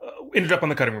ended up on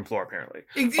the cutting room floor, apparently.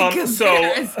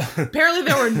 Apparently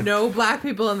there were no black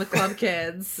people in the Club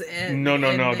Kids. No,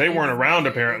 they weren't around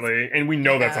apparently, and we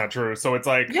know that's not true. So it's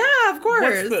like, yeah, of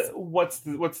course. What's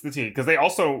the tea? Because they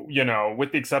also, you know,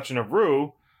 with the exception of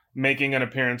RuPaul making an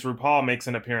appearance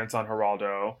on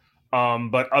Geraldo.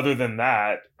 But other than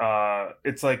that,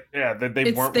 it's like, yeah,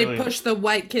 they push the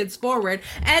white kids forward,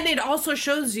 and it also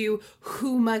shows you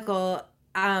who Michael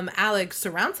Alig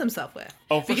surrounds himself with.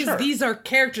 Oh, for because these are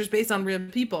characters based on real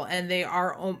people, and they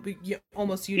are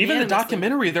almost unanimously. Even the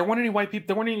documentary, there weren't any white people.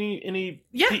 There weren't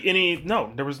any.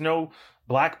 No, there was no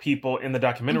black people in the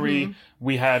documentary.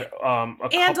 We had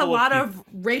a lot of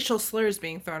racial slurs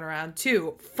being thrown around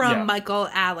too from Michael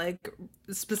Alig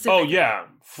specifically. Oh yeah,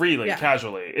 freely,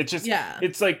 casually. It's just,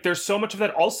 it's like there's so much of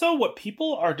that. Also, what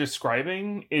people are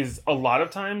describing is a lot of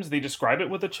times they describe it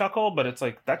with a chuckle, but it's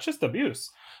like, that's just abuse.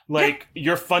 Like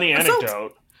your funny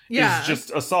anecdote is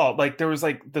just assault. Like there was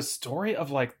like the story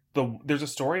of like there's a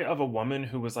story of a woman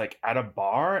who was like at a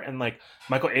bar, and like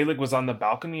Michael Alig was on the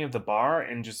balcony of the bar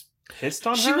and just pissed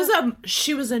on her.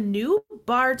 She was a new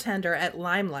bartender at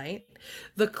Limelight,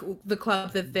 the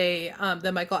club that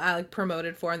that Michael Alig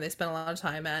promoted for, and they spent a lot of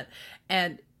time at.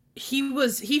 And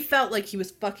he felt like he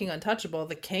was fucking untouchable,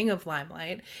 the king of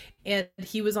Limelight, and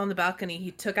he was on the balcony.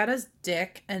 He took out his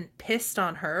dick and pissed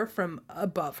on her from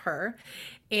above her,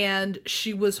 and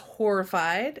she was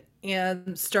horrified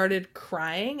and started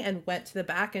crying and went to the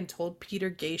back and told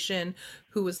Peter Gatien,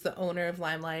 who was the owner of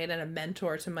Limelight and a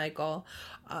mentor to Michael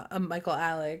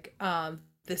Alig,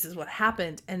 this is what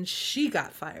happened, and she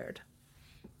got fired.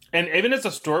 And even as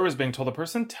the story was being told, the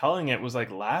person telling it was like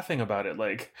laughing about it,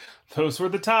 like, those were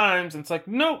the times. And it's like,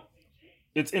 no,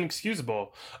 it's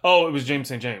inexcusable. Oh, it was James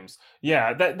St. James.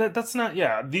 Yeah, that's not,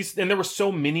 these, and there were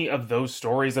so many of those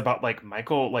stories about like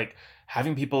Michael, like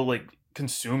having people like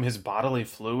consume his bodily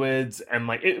fluids, and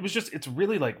like it was just, it's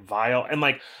really like vile. And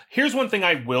like, here's one thing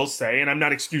I will say, and I'm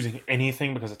not excusing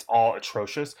anything because it's all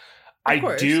atrocious. And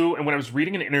when I was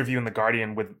reading an interview in The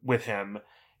Guardian with him,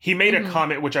 he made a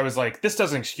comment which I was like, this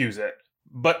doesn't excuse it,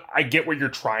 but I get what you're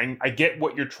trying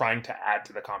to add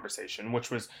to the conversation,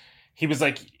 which was, he was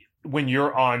like, when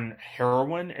you're on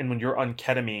heroin and when you're on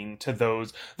ketamine,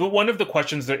 one of the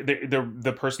questions that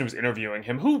the person who was interviewing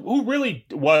him, who really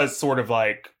was sort of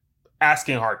like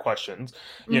asking hard questions,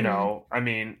 you know, I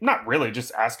mean, not really,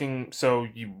 just asking, so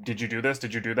did you do this?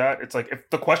 Did you do that? It's like, if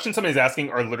the questions somebody's asking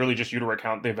are literally just you to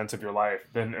recount the events of your life,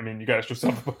 then, I mean, you gotta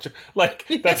yourself a bunch of, like,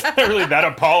 that's not really that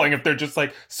appalling if they're just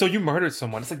like, so you murdered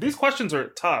someone. It's like, these questions are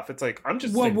tough. It's like, I'm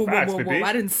just saying facts, baby.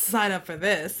 I didn't sign up for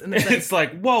this. And it's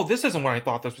like, whoa, this isn't what I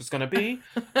thought this was gonna be.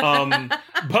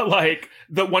 But like,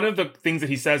 one of the things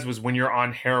that he says was, when you're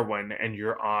on heroin and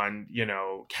you're on, you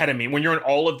know, ketamine, when you're on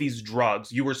all of these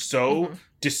drugs, you were so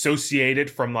dissociated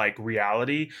from like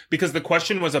reality, because the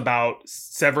question was about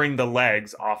severing the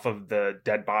legs off of the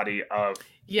dead body of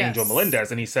Angel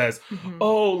Melendez, and he says,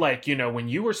 oh, like, you know, when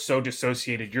you were so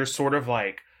dissociated, you're sort of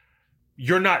like,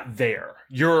 you're not there,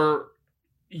 you're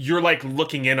like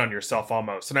looking in on yourself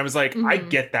almost. And I was like, I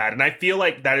get that, and I feel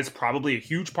like that is probably a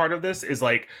huge part of this, is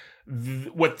like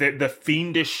what the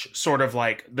fiendish sort of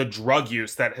like the drug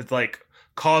use that has like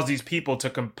cause these people to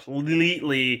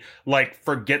completely like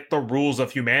forget the rules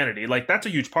of humanity. Like that's a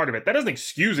huge part of it. That doesn't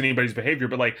excuse anybody's behavior,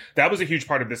 but like that was a huge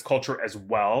part of this culture as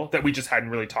well that we just hadn't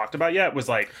really talked about yet, was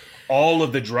like all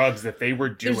of the drugs that they were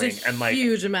doing. There's a and like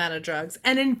huge amount of drugs.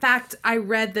 And in fact, I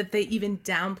read that they even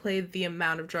downplayed the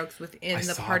amount of drugs within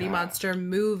the Party Monster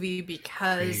movie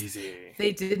because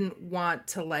they didn't want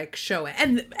to like show it.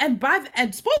 And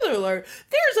spoiler alert,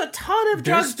 there's a ton of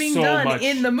drugs being done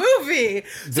in the movie.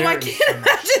 So I can't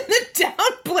imagine the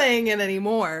downplaying it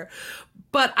anymore.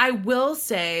 But I will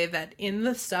say that in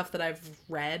the stuff that I've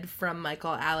read from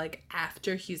Michael Alec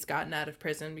after he's gotten out of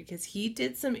prison, because he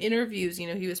did some interviews, you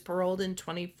know, he was paroled in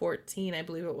 2014, I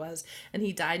believe it was, and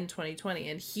he died in 2020.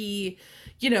 And he,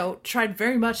 you know, tried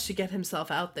very much to get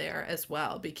himself out there as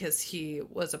well, because he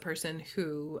was a person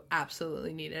who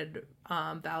absolutely needed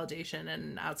validation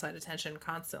and outside attention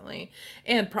constantly,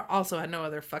 and also had no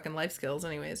other fucking life skills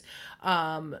anyways.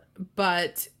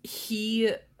 But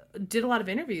he did a lot of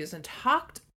interviews and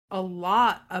talked a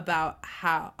lot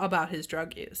about his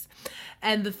drug use.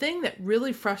 And the thing that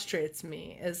really frustrates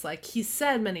me is, like, he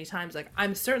said many times, like,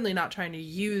 I'm certainly not trying to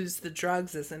use the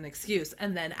drugs as an excuse,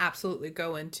 and then absolutely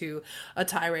go into a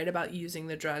tirade about using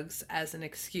the drugs as an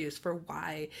excuse for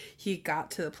why he got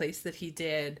to the place that he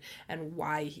did, and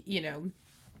why, you know,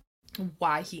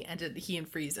 why he and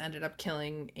Freeze ended up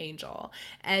killing Angel.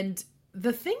 And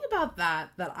the thing about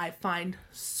that I find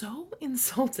so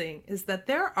insulting is that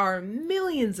there are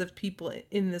millions of people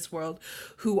in this world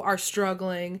who are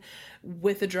struggling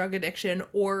with a drug addiction,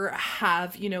 or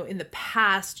have, you know, in the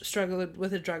past struggled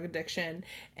with a drug addiction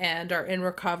and are in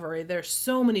recovery. There's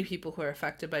so many people who are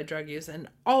affected by drug use, and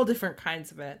all different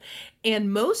kinds of it.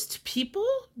 And most people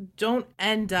don't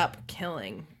end up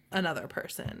killing another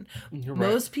person. You're right.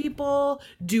 Most people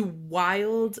do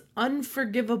wild,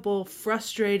 unforgivable,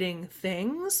 frustrating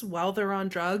things while they're on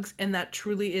drugs, and that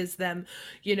truly is them,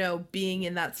 you know, being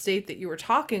in that state that you were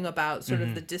talking about, sort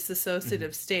of the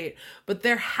disassociative state. But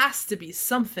there has to be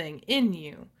something in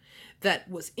you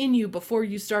that was in you before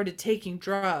you started taking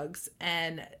drugs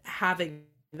and having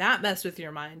that mess with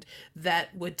your mind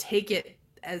that would take it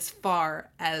as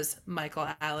far as Michael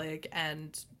Alec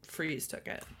and Freeze took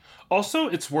it. Also,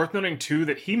 it's worth noting too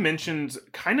that he mentions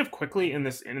kind of quickly in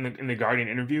the Guardian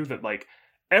interview that like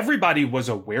everybody was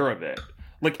aware of it.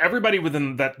 Like everybody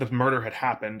within that the murder had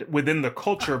happened within the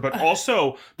culture, but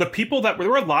also the people there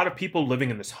were a lot of people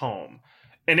living in this home.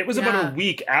 And it was about a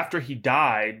week after he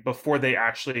died before they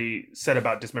actually said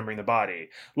about dismembering the body.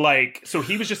 Like, so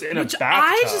he was just in a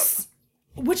bathtub.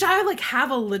 Which I like have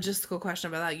a logistical question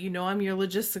about that. You know, I'm your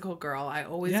logistical girl. I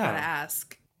always gotta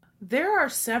ask. There are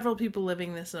several people living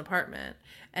in this apartment,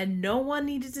 and no one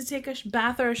needed to take a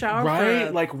bath or a shower.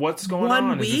 Right? Like, what's going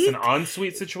on? Week? Is this an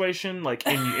ensuite situation? Like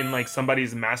in like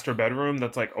somebody's master bedroom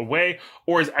that's like away?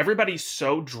 Or is everybody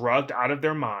so drugged out of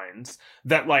their minds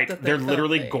that like they're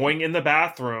literally going in the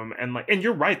bathroom and like, and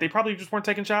you're right, they probably just weren't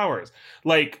taking showers.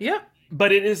 Like, yeah.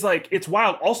 But it is like, it's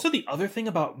wild. Also, the other thing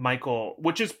about Michael,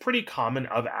 which is pretty common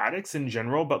of addicts in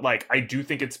general, but like, I do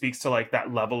think it speaks to like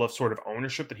that level of sort of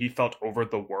ownership that he felt over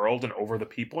the world and over the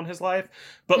people in his life.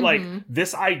 But like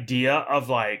this idea of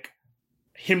like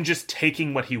him just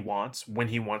taking what he wants when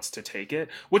he wants to take it,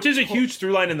 which is a huge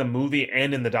through line in the movie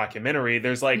and in the documentary.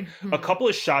 There's like a couple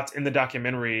of shots in the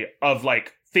documentary of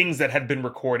like things that had been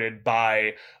recorded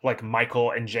by like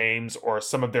Michael and James or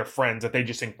some of their friends that they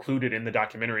just included in the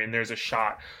documentary. And there's a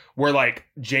shot where like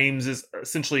James is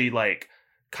essentially like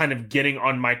kind of getting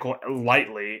on Michael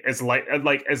lightly as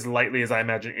lightly as I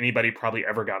imagine anybody probably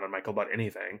ever got on Michael about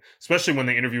anything, especially when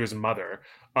they interview his mother.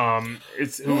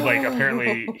 It's who like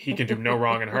apparently he can do no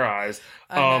wrong in her eyes.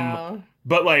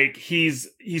 But like he's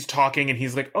talking and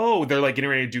he's like, oh, they're like getting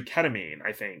ready to do ketamine,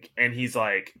 I think. And he's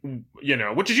like, you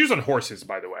know, which is used on horses,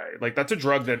 by the way. Like that's a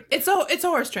drug that it's a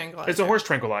horse tranquilizer. It's a horse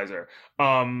tranquilizer.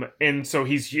 And so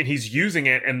he's using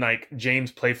it, and like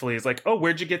James playfully is like, oh,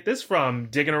 where'd you get this from?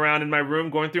 Digging around in my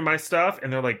room, going through my stuff.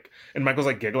 And they're like, and Michael's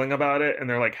like giggling about it, and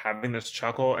they're like having this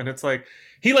chuckle, and it's like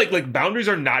he like boundaries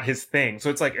are not his thing. So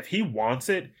it's like if he wants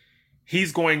it,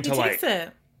 he's going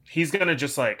to he's gonna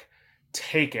just like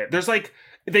take it. There's like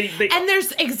they and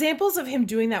there's examples of him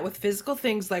doing that with physical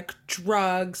things like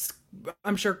drugs,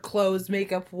 I'm sure clothes,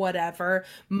 makeup, whatever,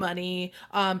 money,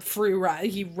 free ride.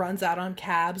 He runs out on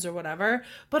cabs or whatever,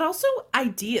 but also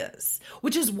ideas,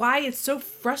 which is why it's so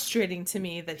frustrating to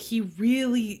me that he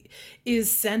really is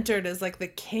centered as like the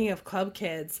king of club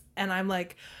kids. And I'm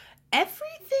like,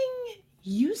 everything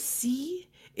you see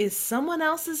is someone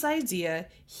else's idea.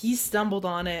 He stumbled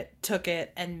on it, took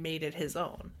it, and made it his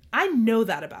own. I know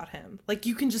that about him. Like,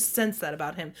 you can just sense that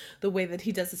about him, the way that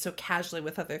he does it so casually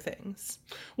with other things.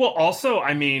 Well, also,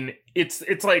 I mean, it's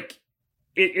like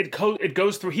it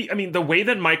goes through. The way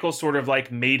that Michael sort of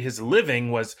like made his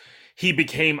living was he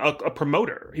became a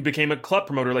promoter. He became a club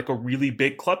promoter, like a really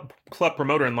big club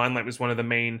promoter. And Limelight was one of the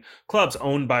main clubs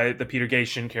owned by the Peter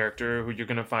Gatien character, who you're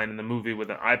going to find in the movie with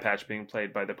an eye patch being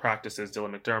played by the Practices,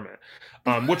 Dylan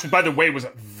McDermott, which, by the way, was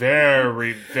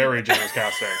very, very generous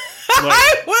casting.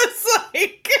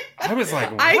 Like, I was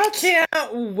like, what? I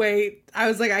can't wait. I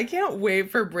was like, I can't wait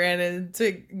for Brandon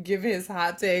to give his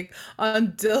hot take on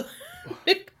Dylan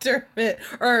McDermott,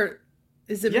 or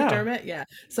is it McDermott? Yeah.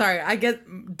 Sorry, I get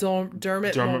Dermot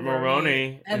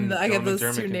Mulroney and I get those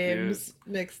McDermott two names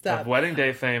mixed up. Of Wedding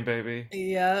Day fame, baby.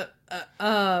 Yeah.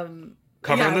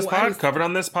 Covered on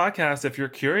this podcast. If you're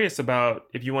curious about,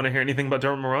 if you want to hear anything about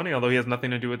Dermot Mulroney, although he has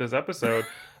nothing to do with this episode,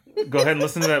 go ahead and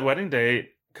listen to that Wedding Day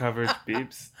coverage,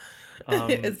 beeps.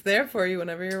 It's there for you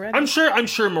whenever you're ready. I'm sure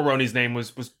Mulroney's name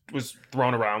was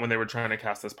thrown around when they were trying to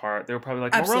cast this part. They were probably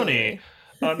like, Mulroney,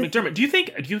 McDermott. Do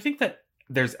you think that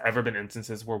there's ever been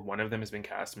instances where one of them has been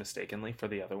cast mistakenly for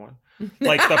the other one?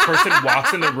 Like, the person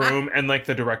walks in the room and like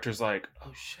the director's like,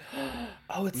 oh shit.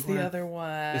 Oh, it's the other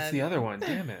one. It's the other one.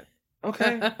 Damn it.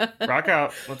 Okay. Rock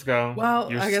out. Let's go. Well,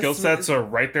 your skill sets are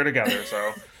right there together,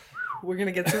 so we're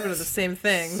gonna get sort of the same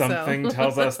thing. Something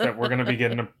tells us that we're gonna be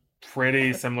getting a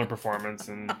pretty similar performance,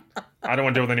 and I don't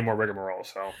want to deal with any more rigmarole,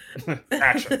 so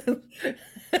action.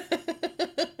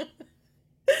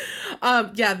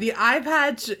 Yeah, the eye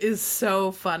patch is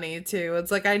so funny too.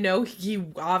 It's like, I know he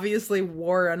obviously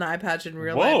wore an eye patch in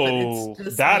real life, but it's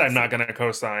just that I'm not gonna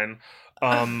co-sign.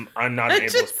 I'm not an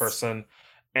ableist person,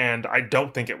 and I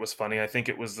don't think it was funny. I think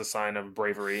it was the sign of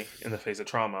bravery in the face of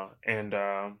trauma. And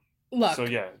look, so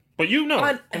yeah, but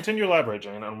continue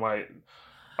elaborating on why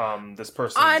this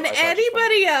person on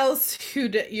anybody else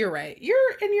who you're right.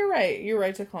 You're right. You're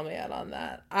right to call me out on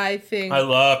that. I think I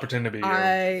love pretending to be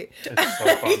you. It's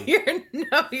so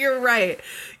fun. You're right.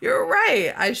 You're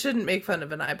right. I shouldn't make fun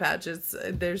of an eye patch.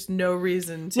 There's no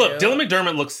reason to. Look, Dylan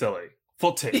McDermott looks silly.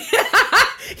 Full take. He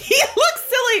looks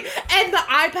silly, and the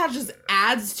eye patch just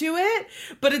adds to it.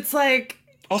 But it's like,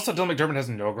 also, Dylan McDermott has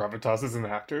no gravitas as an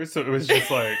actor, so it was just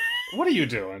like, what are you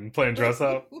doing? Playing dress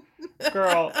up?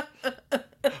 Girl.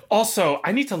 Also,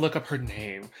 I need to look up her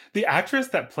name. The actress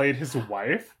that played his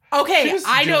wife. Okay,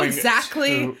 I know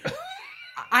exactly.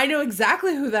 I know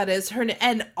exactly who that is.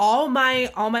 And all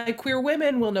my queer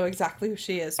women will know exactly who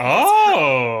she is.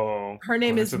 Oh, her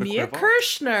name is Mia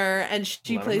Kirshner, and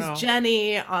she plays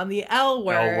Jenny on the L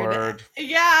Word.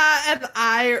 Yeah, and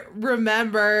I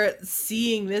remember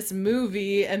seeing this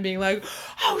movie and being like,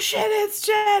 "Oh shit, it's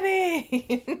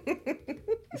Jenny."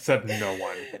 Said no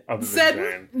one other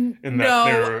than Jane. In that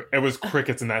theater, it was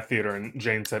crickets in that theater, and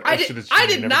Jane said, "Oh shit, it's Jenny." I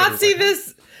did not see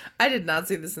this. I did not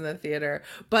see this in the theater,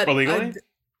 but illegally.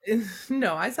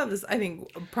 No, I saw this, I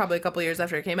think, probably a couple years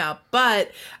after it came out. But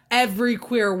every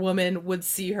queer woman would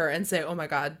see her and say, "Oh my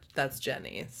God, that's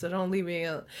Jenny." So don't leave me.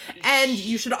 And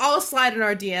you should all slide in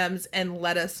our DMs and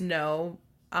let us know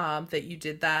that you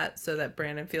did that, so that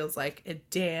Brandon feels like a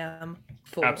damn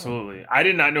fool. Absolutely. I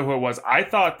did not know who it was. I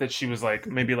thought that she was like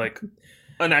maybe like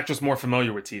an actress more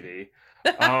familiar with TV.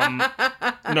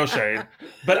 No shade,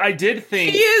 but I did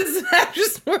think he is an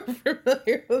actress more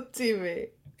familiar with TV.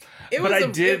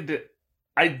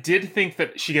 I did think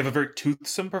that she gave a very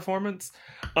toothsome performance.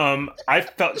 I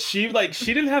felt she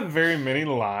didn't have very many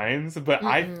lines, but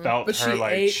I felt her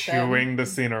like chewing the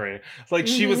scenery. Like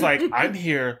she was like, "I'm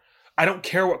here. I don't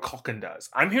care what Culkin does.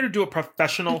 I'm here to do a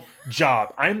professional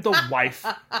job. I'm the wife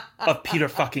of Peter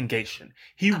fucking Gatien.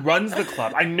 He runs the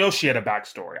club." I know she had a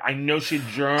backstory. I know she had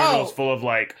journals full of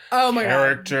like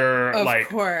character,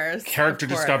 character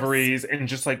discoveries, and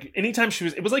just like anytime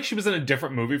it was like she was in a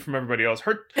different movie from everybody else.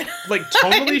 Her like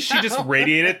tonally, she just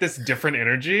radiated this different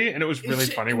energy, and it was really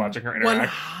funny watching her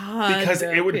interact because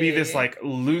it would be this like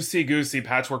loosey goosey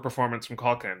patchwork performance from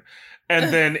Culkin.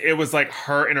 And then it was like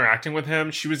her interacting with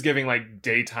him. She was giving like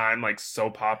daytime, like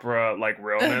soap opera, like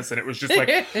realness. And it was just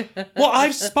like, "Well,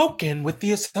 I've spoken with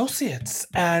the associates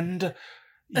and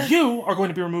you are going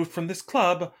to be removed from this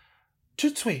club.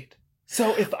 Too sweet.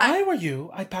 So if I were you,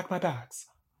 I'd pack my bags."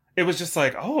 It was just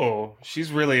like, oh,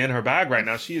 she's really in her bag right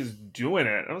now. She is doing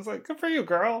it. I was like, good for you,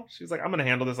 girl. She's like, I'm going to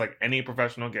handle this like any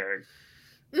professional gig.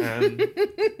 And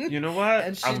you know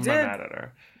what? I'm not mad at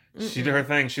her. She did her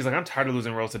thing. She's like, I'm tired of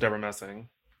losing roles to Deborah Messing.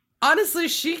 Honestly,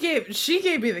 she gave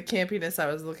me the campiness I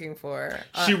was looking for.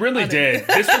 She really did.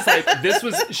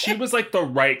 She was like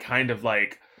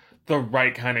the the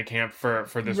right kind of camp for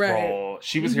this Right. role.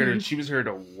 She was here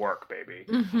to work, baby.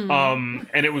 Mhm.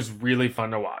 And it was really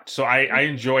fun to watch. So I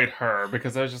enjoyed her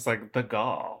because I was just like the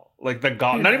gall,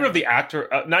 not even of the actor,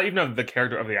 not even of the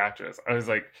character of the actress. I was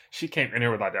like, she came in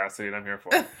here with audacity, and I'm here for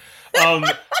it.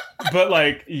 But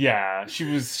like, yeah, she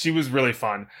was really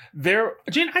fun.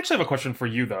 Jane, I actually have a question for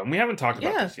you though, and we haven't talked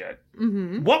about Yeah. this yet.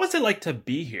 Mhm. What was it like to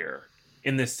be here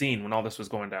in this scene when all this was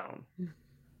going down?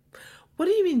 What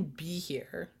do you mean be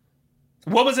here?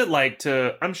 What was it like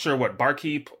to, I'm sure,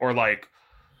 barkeep or like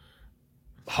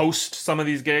host some of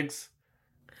these gigs?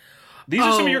 These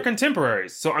are some of your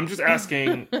contemporaries. So I'm just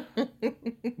asking,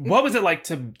 what was it like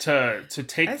to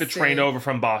take I the train see. over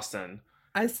from Boston,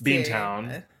 I see.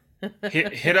 Beantown,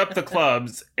 hit up the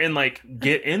clubs and like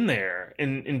get in there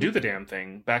and do the damn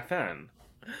thing back then?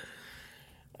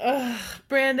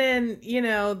 Brandon,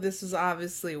 this was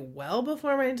obviously well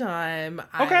before my time.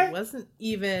 Okay. I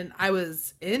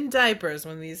was in diapers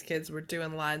when these kids were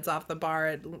doing lines off the bar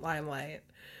at Limelight.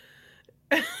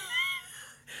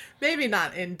 Maybe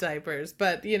not in diapers,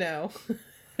 but diapers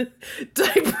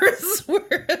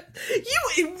were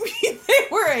they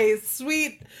were a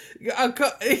sweet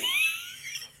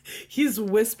he's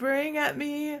whispering at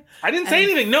me. I didn't say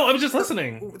anything. No, I was just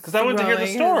listening because I wanted to hear the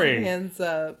throwing story. his hands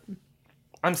up.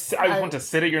 I just wanted to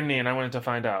sit at your knee and I wanted to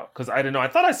find out because I didn't know. I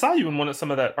thought I saw you in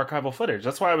some of that archival footage.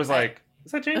 That's why I was like,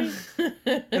 "Is that Janie?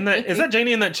 Is that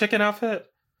Janie in that chicken outfit?"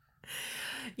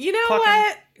 You know Clucking?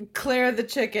 what? Claire the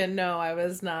chicken. No, I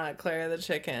was not Claire the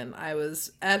chicken. I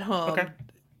was at home Okay.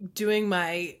 doing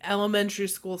my elementary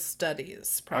school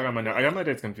studies. I got my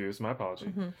dates confused. My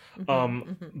apology.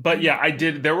 Mhm, But yeah, I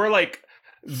did. There were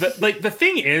the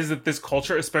thing is that this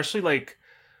culture, especially like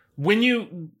when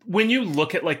you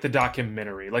look at like the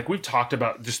documentary, like we've talked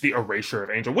about just the erasure of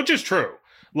Angel, which is true.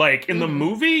 Like in the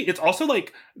movie, it's also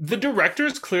like the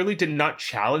directors clearly did not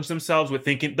challenge themselves with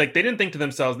thinking, like they didn't think to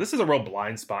themselves, this is a real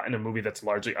blind spot in a movie that's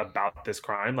largely about this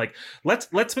crime. Like let's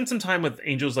spend some time with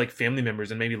Angel's like family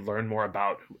members and maybe learn more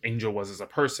about who Angel was as a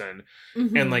person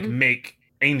and like make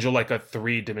Angel like a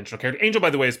 3-dimensional character. Angel,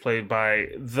 by the way, is played by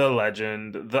the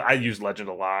legend. I use legend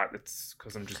a lot. It's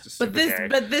because I'm just a super gay.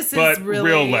 But this is really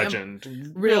real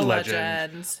legend. real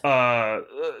legend.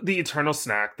 The eternal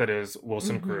snack that is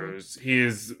Wilson Cruz.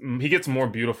 He gets more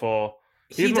beautiful.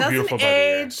 He more beautiful doesn't by the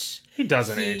year. age. He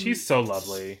doesn't age. He's so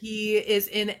lovely. He is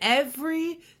in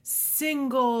every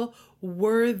single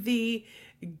worthy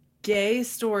gay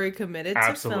story committed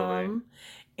Absolutely. to film.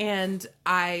 And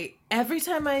every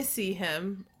time I see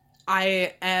him,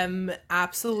 I am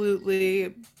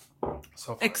absolutely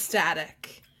So fun.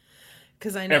 ecstatic.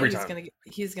 Because I know Every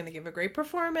he's gonna give a great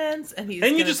performance, and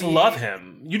you just love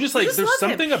him. You just like just there's love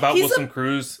something him. about He's Wilson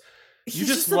Cruz. You he's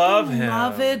just a love him.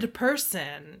 beloved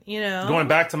person, Going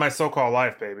back to my so-called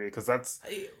life, baby, because that's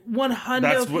 100%.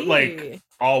 that's what like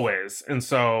always. And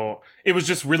so it was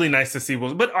just really nice to see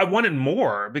Wilson. But I wanted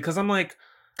more because I'm like,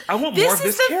 I want more of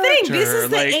this character. Thing. This is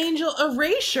the like, Angel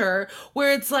erasure,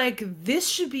 where it's like this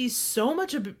should be so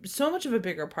much of a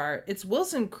bigger part. It's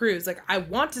Wilson Cruz. Like I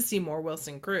want to see more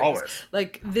Wilson Cruz. Always.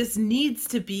 Like this needs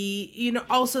to be.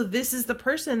 Also this is the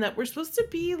person that we're supposed to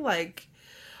be like.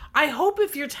 I hope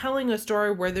if you're telling a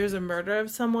story where there's a murder of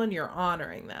someone, you're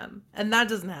honoring them, and that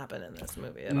doesn't happen in this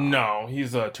movie at all. No,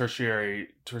 he's a tertiary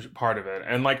part of it,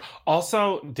 and like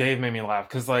also Dave made me laugh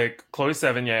because like Chloe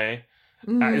Sevigny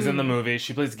is in the movie.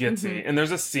 She plays Gitsy. And there's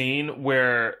a scene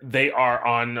where they are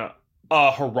on a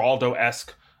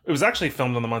Geraldo-esque. It was actually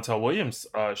filmed on the Montel Williams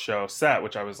show set,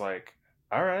 which I was like,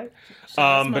 all right.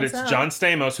 But it's John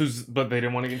Stamos, but they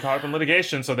didn't want to get caught up in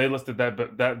litigation, so they listed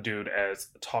that dude as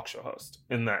a talk show host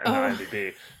in the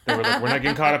IMDb. They were like, we're not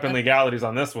getting caught up in legalities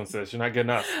on this one, sis. You're not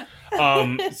getting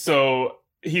us. So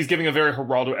he's giving a very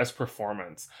Geraldo-esque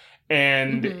performance.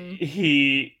 And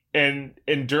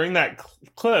And during that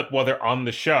clip, while they're on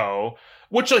the show,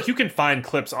 which like you can find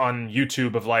clips on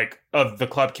YouTube of the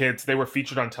Club Kids, they were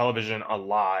featured on television a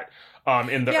lot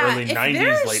in the early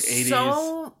 90s, late 80s.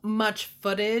 So much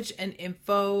footage and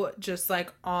info just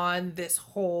like on this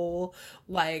whole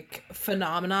like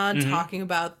phenomenon talking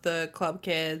about the Club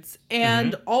Kids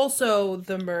and also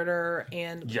the murder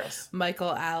and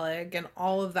Michael Alec and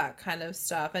all of that kind of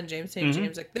stuff and James St.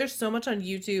 James. Like there's so much on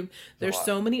YouTube. There's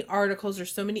so many articles,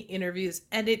 there's so many interviews,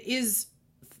 and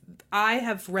I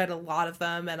have read a lot of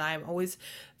them, and I'm always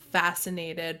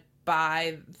fascinated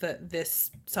by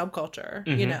this subculture,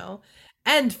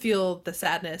 and feel the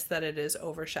sadness that it is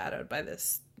overshadowed by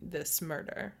this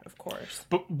murder, of course.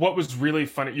 But what was really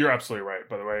funny, you're absolutely right,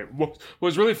 by the way. What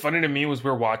was really funny to me was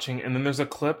we're watching, and then there's a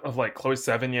clip of like Chloe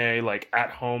Sevigny like at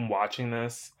home watching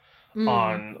this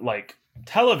on like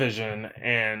television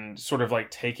and sort of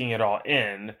like taking it all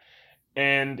in.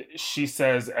 And she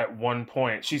says at one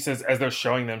point, she says, as they're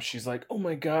showing them, she's like, "Oh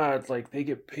my God, like they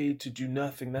get paid to do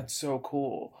nothing. That's so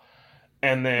cool."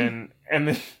 And then,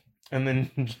 and then,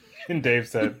 and Dave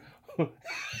said,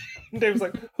 Dave was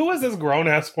like, "Who is this grown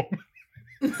ass woman?"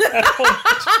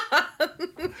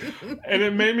 And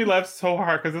it made me laugh so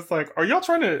hard because it's like, are y'all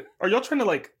trying to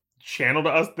like channel to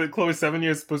us that Chloe Sevigny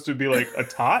is supposed to be like a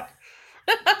tot?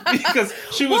 Because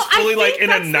she was fully like in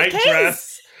a night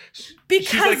dress.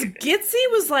 Because like,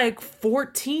 Gitsy was like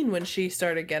 14 when she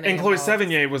started getting and Chloe involved.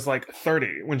 Sevigny was like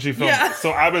 30 when she filmed it.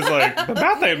 So I was like, the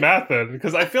math ain't mathin',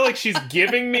 because I feel like she's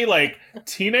giving me like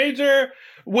teenager,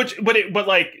 but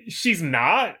like she's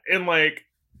not, and like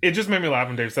it just made me laugh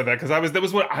when Dave said that, because that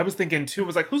was what I was thinking too.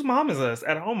 Was like, whose mom is this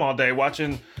at home all day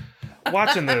watching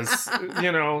this,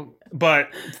 you know? But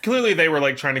clearly they were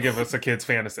like trying to give us a kid's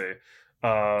fantasy.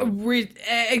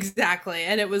 Exactly,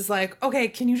 and it was like, okay,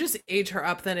 can you just age her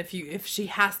up then? If she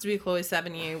has to be Chloe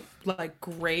Sevigny, like,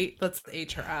 great, let's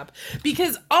age her up.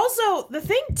 Because also the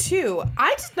thing too,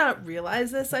 I did not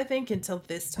realize this, I think, until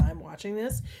this time watching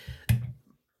this.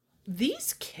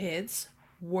 These kids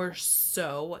were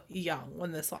so young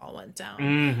when this all went down.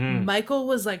 Mm-hmm. Michael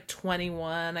was like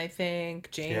 21, I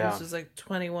think. James was like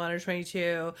 21 or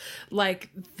 22. Like,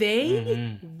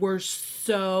 they were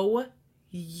so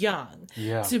young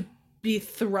to be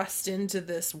thrust into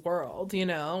this world, you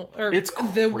know, or it's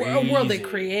the world they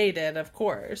created, of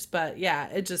course, but yeah,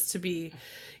 it just to be,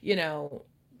 you know,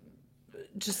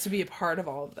 just to be a part of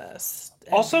all of this.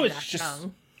 Also,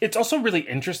 it's also really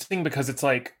interesting because it's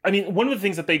like, I mean, one of the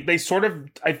things that they sort of,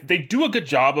 they do a good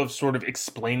job of sort of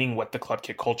explaining what the Club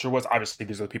Kid culture was. Obviously,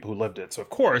 these are the people who lived it, so of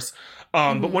course.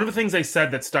 But one of the things they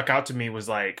said that stuck out to me was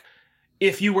like,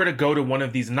 if you were to go to one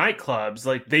of these nightclubs,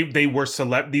 like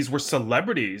these were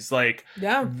celebrities. Like,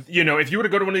 you know, if you were to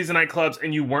go to one of these nightclubs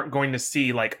and you weren't going to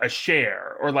see like a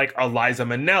Cher or like a Liza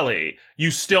Minnelli,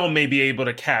 you still may be able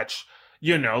to catch,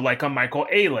 you know, like a Michael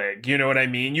Ehrlich, you know what I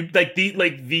mean? You like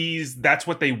these, that's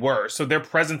what they were. So their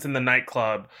presence in the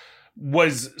nightclub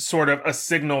was sort of a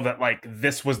signal that like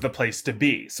this was the place to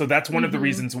be. So that's one of the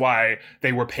reasons why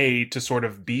they were paid to sort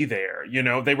of be there. You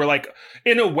know, they were like,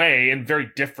 in a way, and very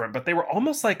different, but they were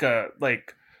almost like a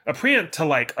preempt to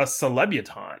like a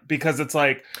celebutante, because it's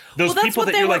like those people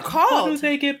that you're like, how do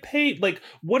they get paid? Like,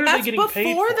 what are they getting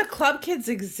paid for? Before the Club Kids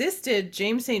existed,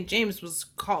 James St. James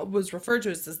was referred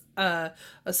to as a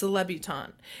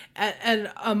celebutante,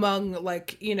 and among,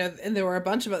 like, you know, and there were a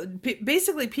bunch of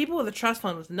basically people with a trust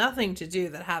fund with nothing to do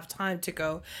that have time to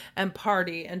go and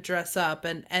party and dress up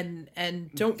and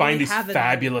don't find really these have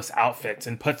fabulous outfits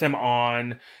and put them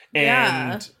on.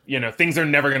 And, you know, things they're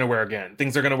never going to wear again.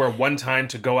 Things they're going to wear one time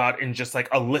to go out and just, like,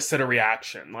 elicit a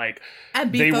reaction. Like, and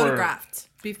be photographed.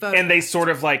 And they sort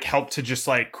of, like, helped to just,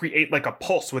 like, create, like, a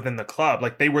pulse within the club.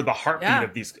 Like, they were the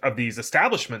heartbeat of these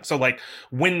establishments. So, like,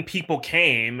 when people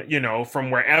came, you know, from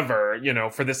wherever, you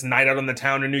know, for this night out on the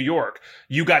town in New York,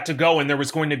 you got to go and there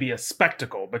was going to be a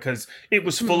spectacle, because it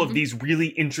was full of these really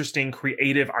interesting,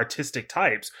 creative, artistic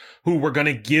types who were going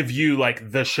to give you,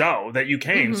 like, the show that you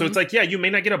came. So it's like, yeah, you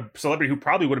may not get a celebrity who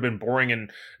probably would have been boring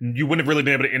and you wouldn't have really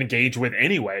been able to engage with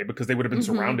anyway, because they would have been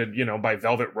surrounded, you know, by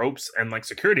velvet ropes and, like,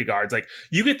 security guards. Like,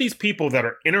 you get these people that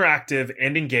are interactive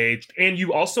and engaged, and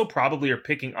you also probably are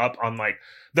picking up on, like,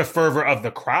 the fervor of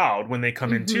the crowd when they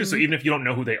come in too. So even if you don't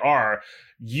know who they are,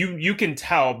 you can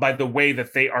tell by the way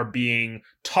that they are being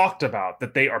talked about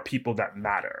that they are people that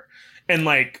matter. And,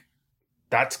 like,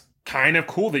 that's kind of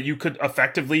cool that you could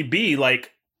effectively be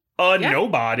like a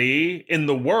nobody in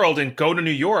the world and go to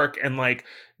New York and, like,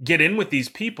 get in with these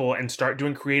people and start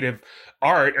doing creative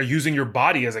art or using your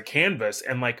body as a canvas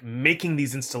and, like, making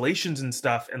these installations and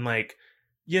stuff. And, like,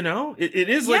 you know, it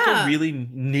is like a really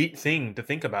neat thing to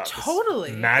think about.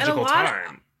 Totally. Magical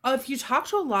time. If you talk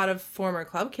to a lot of former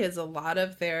Club Kids, a lot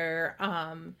of their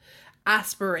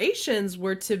aspirations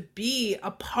were to be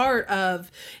a part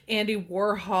of Andy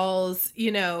Warhol's,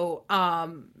 you know,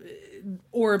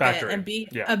 orbit factory. And be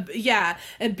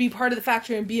and be part of the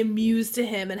factory and be amused to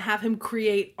him and have him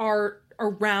create art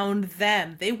around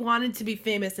them. They wanted to be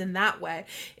famous in that way,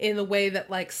 in the way that,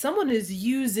 like, someone is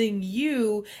using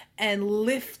you and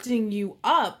lifting you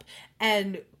up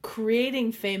and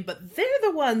creating fame, but they're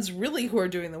the ones really who are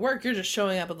doing the work. You're just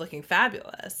showing up and looking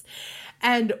fabulous.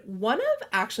 And one of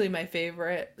actually my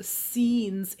favorite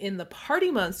scenes in the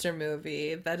Party Monster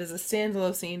movie, that is a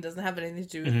standalone scene, doesn't have anything to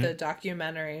do with the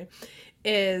documentary,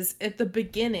 is at the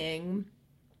beginning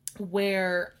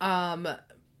where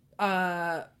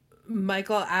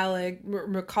Michael Alec,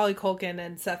 Macaulay Culkin,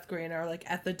 and Seth Green are like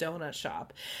at the donut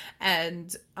shop,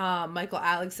 and Michael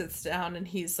Alec sits down and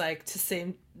he's like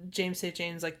to James St.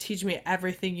 James, like, teach me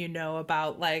everything you know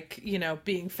about, like, you know,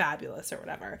 being fabulous or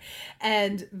whatever.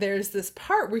 And there's this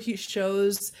part where he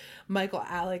shows Michael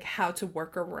Alec how to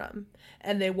work a room,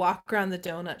 and they walk around the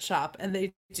donut shop and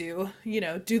they do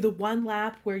the one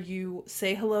lap where you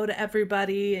say hello to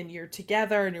everybody and you're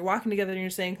together and you're walking together and you're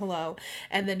saying hello,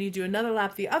 and then you do another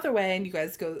lap the other way and you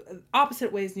guys go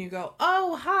opposite ways and you go,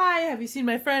 oh, hi, have you seen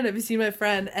my friend,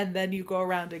 and then you go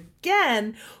around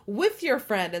again with your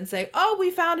friend and say, oh,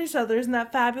 we found each other, isn't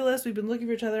that fabulous, we've been looking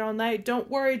for each other all night, don't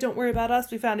worry about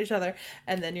us, we found each other,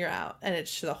 and then you're out, and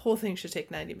the whole thing should take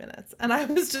 90 minutes. And I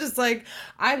was just like,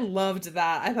 I loved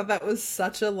that. I thought that was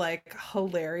such a like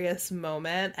hilarious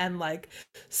moment, and like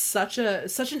such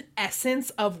an essence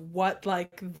of what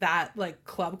like that like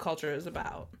club culture is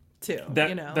about too.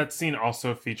 That scene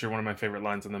also featured one of my favorite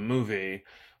lines in the movie,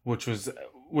 which was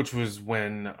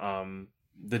when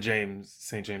the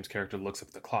St. James character looks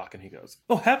at the clock and he goes,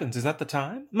 oh heavens, is that the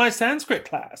time? My Sanskrit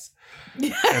class.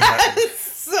 Yes,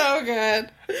 so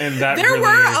good. And that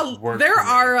there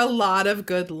are a lot of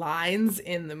good lines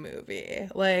in the movie.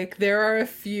 Like, there are a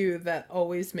few that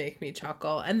always make me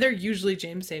chuckle, and they're usually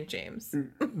James St. James.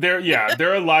 There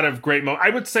are a lot of great moments.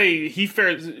 I would say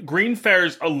Green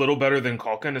fares a little better than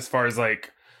Culkin as far as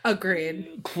like,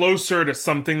 agreed, closer to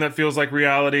something that feels like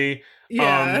reality.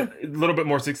 Yeah. A little bit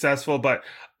more successful, but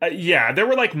there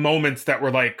were like moments that were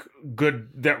like good,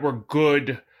 that were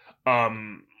good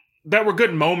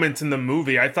moments in the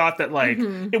movie. I thought that like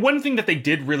one thing that they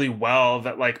did really well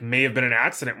that like may have been an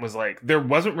accident was like there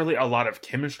wasn't really a lot of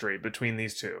chemistry between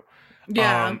these two.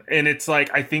 Yeah. And it's like,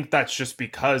 I think that's just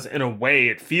because in a way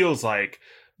it feels like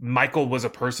Michael was a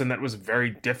person that was very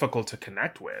difficult to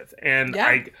connect with. And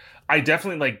I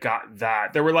definitely like got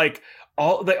that. There were like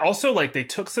they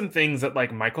took some things that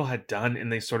like Michael had done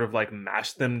and they sort of like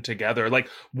mashed them together. Like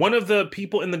one of the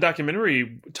people in the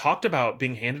documentary talked about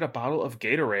being handed a bottle of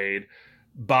Gatorade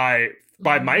by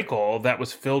Michael that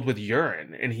was filled with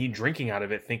urine, and he drinking out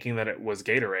of it thinking that it was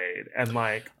Gatorade, and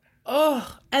like,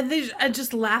 oh, and they are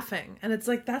just laughing, and it's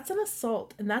like, that's an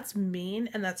assault, and that's mean,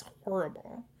 and that's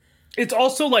horrible. It's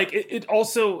also like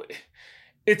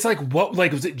it's like, what,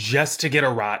 like, was it just to get a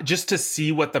ride, just to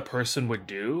see what the person would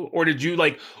do, or did you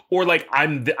like, or like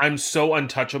I'm so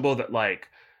untouchable that like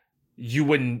you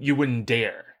wouldn't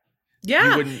dare?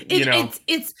 Yeah, you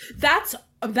wouldn't,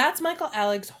 that's Michael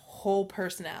Alec's whole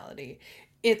personality.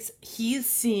 He's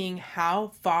seeing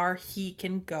how far he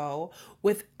can go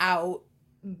without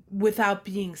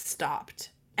being stopped,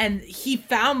 and he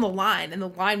found the line, and the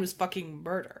line was fucking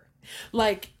murder.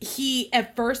 Like,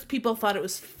 at first people thought it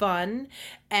was fun,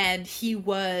 and he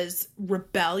was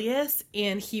rebellious,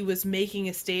 and he was making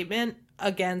a statement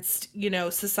against,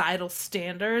 societal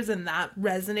standards, and that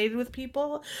resonated with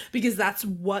people because that's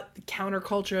what the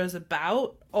counterculture is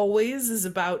about. Always is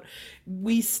about,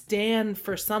 we stand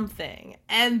for something.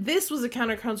 And this was a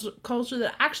counterculture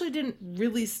that actually didn't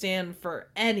really stand for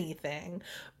anything,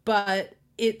 but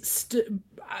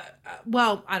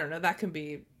well, I don't know, that can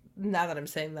be, now that I'm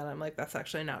saying that, I'm like, that's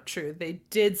actually not true. They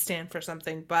did stand for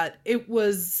something, but it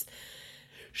was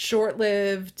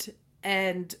short-lived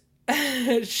and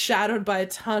shadowed by a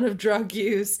ton of drug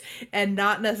use and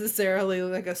not necessarily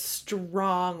like a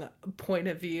strong point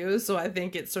of view. So I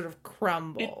think it sort of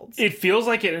crumbled. It feels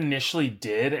like it initially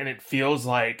did, and it feels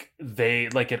like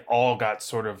it all got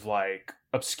sort of like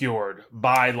obscured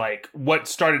by like what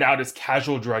started out as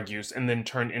casual drug use and then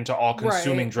turned into all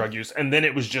consuming drug use, and then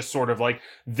it was just sort of like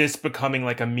this becoming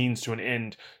like a means to an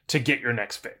end to get your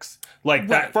next fix, like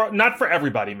that, not for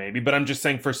everybody maybe, but I'm just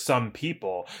saying for some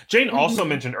people. Jane also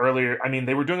mentioned earlier, I mean,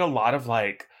 they were doing a lot of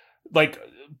like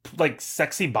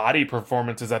sexy body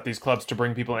performances at these clubs to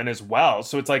bring people in as well.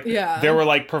 So it's like, there were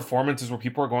like performances where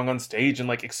people were going on stage and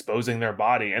like exposing their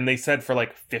body, and they said for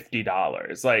like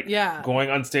 $50, like going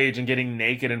on stage and getting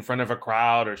naked in front of a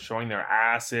crowd, or showing their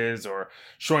asses, or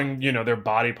showing, their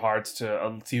body parts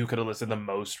to see who could elicit the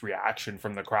most reaction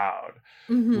from the crowd.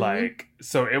 Like,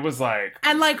 so it was like,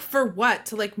 and like, for what?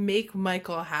 To like make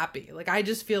Michael happy. Like, I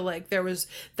just feel like there was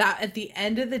that at the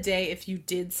end of the day, if you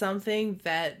did something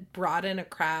that brought in a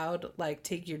crowd, like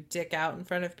take your dick out in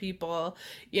front of people,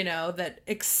 that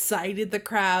excited the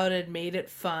crowd and made it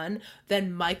fun,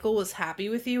 then Michael was happy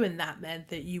with you, and that meant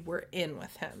that you were in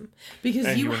with him,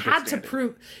 because you had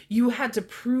to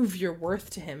prove your worth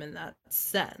to him in that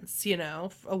sense.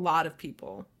 A lot of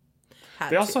people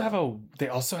They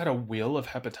also had a wheel of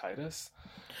hepatitis.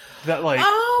 That like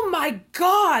Oh my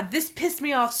god, this pissed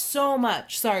me off so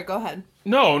much. Sorry, go ahead.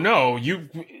 No,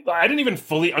 I didn't even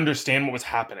fully understand what was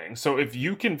happening. So if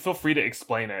you can, feel free to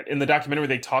explain it. In the documentary,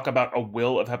 they talk about a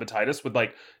will of hepatitis with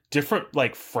like different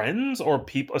like friends or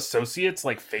people, associates,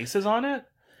 like faces on it.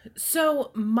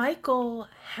 So Michael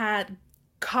had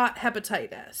caught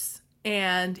hepatitis,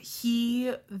 and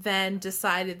he then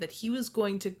decided that he was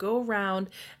going to go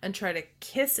around and try to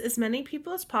kiss as many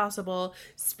people as possible,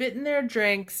 spit in their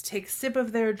drinks, take a sip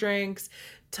of their drinks,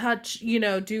 touch,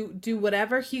 do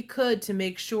whatever he could to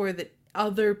make sure that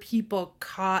other people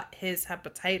caught his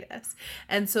hepatitis.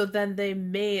 And so then they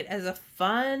made, as a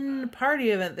fun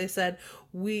party event, they said,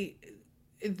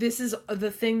 this is the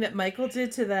thing that Michael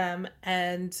did to them,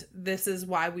 and this is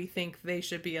why we think they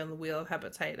should be on the wheel of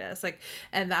hepatitis. Like,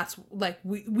 and that's like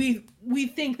we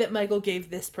think that Michael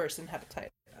gave this person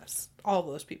hepatitis. All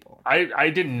those people. I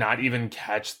did not even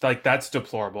catch, like, that's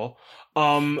deplorable.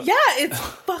 Yeah, it's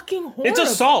fucking horrible. It's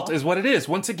assault is what it is.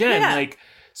 Once again, like,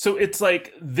 so it's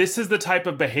like, this is the type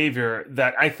of behavior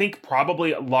that I think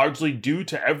probably largely due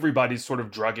to everybody's sort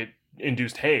of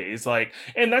drug-induced haze. Like,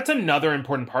 and that's another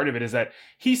important part of it, is that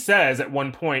he says at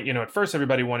one point, at first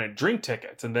everybody wanted drink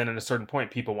tickets, and then at a certain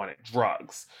point people wanted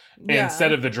drugs. And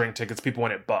instead of the drink tickets, people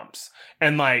wanted bumps.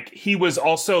 And like, he was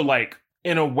also like,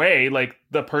 in a way, like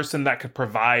the person that could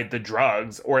provide the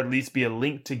drugs, or at least be a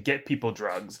link to get people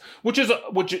drugs, which is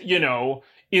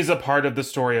a part of the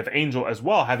story of Angel as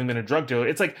well, having been a drug dealer.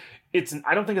 It's like,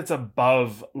 I don't think it's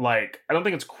above, like, I don't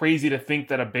think it's crazy to think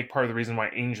that a big part of the reason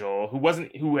why Angel,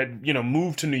 who had,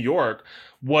 moved to New York,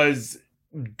 was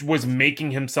making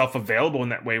himself available in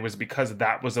that way, was because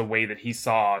that was a way that he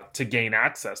saw to gain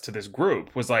access to this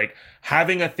group, was like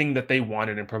having a thing that they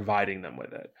wanted and providing them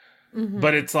with it. Mm-hmm.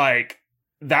 But it's like,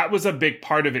 that was a big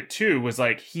part of it too, was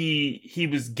like he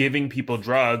was giving people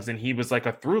drugs, and he was like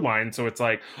a through line. So it's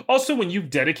like, also when you've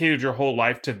dedicated your whole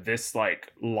life to this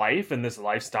like life and this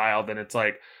lifestyle, then it's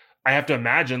like, I have to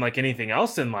imagine, like anything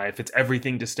else in life, it's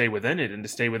everything to stay within it and to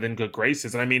stay within good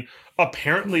graces. And I mean,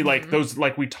 apparently like those,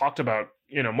 like we talked about,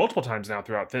 multiple times now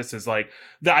throughout this, is like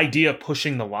the idea of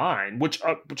pushing the line, which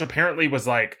apparently was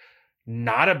like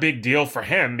not a big deal for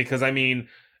him, because I mean,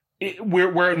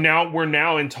 we're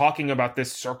now in talking about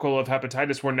this circle of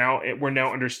hepatitis. We're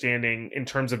now understanding in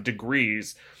terms of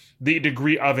degrees, the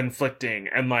degree of inflicting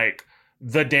and like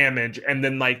the damage, and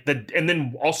then like and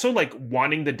then also like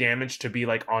wanting the damage to be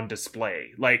like on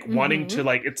display, like wanting to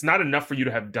like, it's not enough for you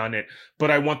to have done it,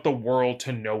 but I want the world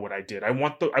to know what I did. I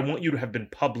want you to have been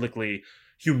publicly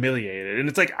humiliated. And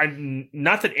it's like, I'm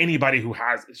not that anybody who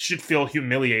should feel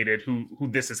humiliated who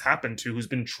this has happened to, who's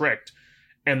been tricked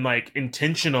and like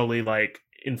intentionally like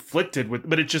inflicted with,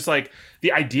 but it's just like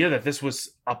the idea that this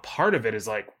was a part of it is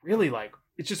like really like,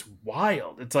 it's just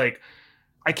wild. It's like,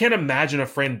 I can't imagine a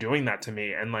friend doing that to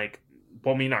me, and like,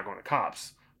 well, me not going to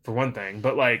cops for one thing,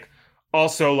 but like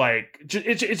also like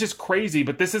it's just crazy.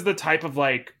 But this is the type of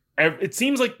like, it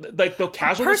seems like the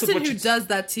casualness of which who does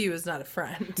that to you is not a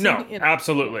friend. No,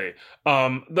 absolutely.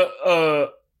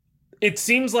 It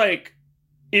seems like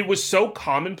it was so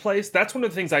commonplace. That's one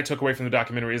of the things I took away from the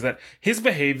documentary, is that his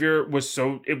behavior was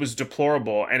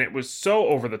deplorable, and it was so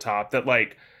over the top that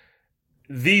like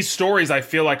these stories I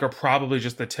feel like are probably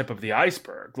just the tip of the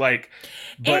iceberg. Like,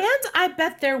 and I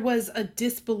bet there was a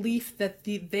disbelief that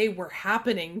they were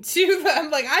happening to them.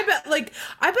 Like, I bet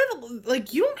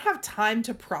you don't have time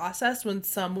to process when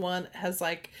someone has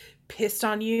like pissed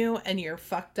on you and you're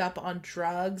fucked up on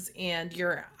drugs and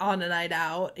you're on a night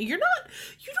out. You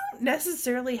don't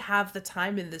necessarily have the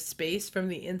time in the space from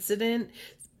the incident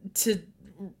to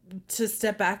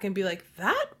step back and be like,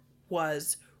 that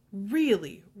was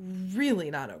really,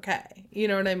 really not okay. You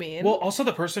know what I mean? Well, also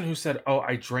the person who said, "Oh,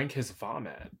 I drank his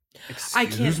vomit." I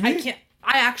can't.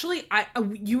 I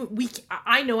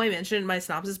know I mentioned it in my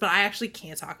synopsis, but I actually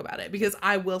can't talk about it because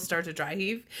I will start to dry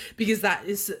heave, because that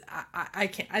is, I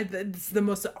can't, it's the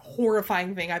most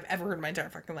horrifying thing I've ever heard in my entire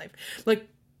fucking life. Like,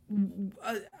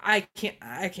 I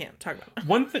can't talk about it.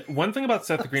 One thing about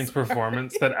Seth Green's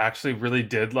performance that actually really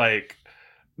did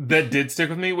stick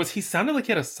with me was he sounded like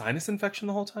he had a sinus infection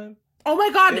the whole time. Oh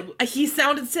my god, he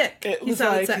sounded sick. He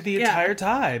sounded sick the entire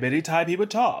time. Anytime he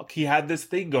would talk, he had this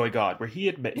thing going on where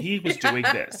he was doing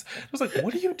this. I was like,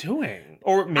 what are you doing?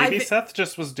 Or maybe Seth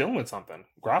just was dealing with something.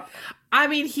 Grappling. I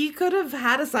mean, he could have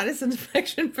had a sinus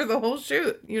infection for the whole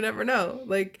shoot. You never know.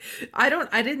 Like, I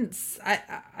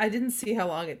didn't see how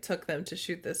long it took them to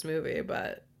shoot this movie,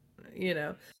 but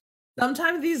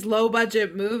sometimes these low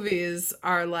budget movies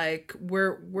are like,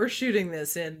 we're shooting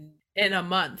this in in a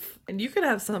month. And you could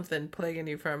have something plaguing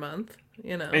you for a month,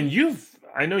 you know. And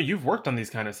I know you've worked on these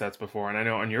kind of sets before, and I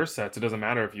know on your sets, it doesn't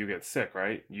matter if you get sick,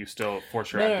 right? You still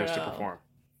force your actors to perform.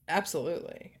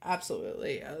 Absolutely.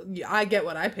 Absolutely. I get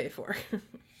what I pay for.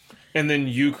 And then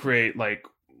you create like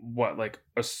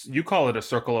you call it a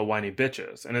circle of whiny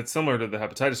bitches, and it's similar to the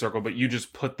hepatitis circle, but you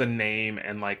just put the name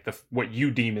and like what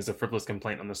you deem is a frivolous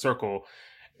complaint on the circle,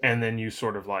 and then you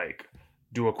sort of like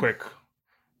do a quick,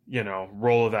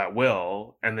 roll of that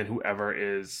will, and then whoever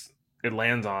it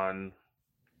lands on,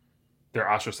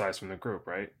 they're ostracized from the group,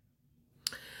 right?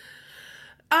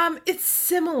 It's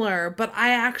similar, but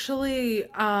I actually,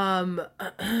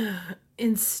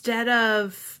 instead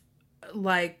of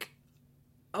like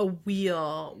a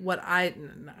wheel,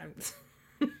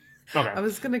 Okay. I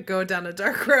was gonna go down a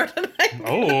dark road, and I'm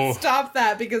gonna stop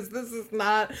that because this is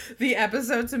not the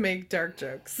episode to make dark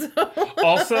jokes.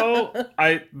 Also,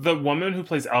 the woman who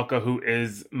plays Elka, who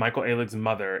is Michael Alig's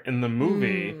mother in the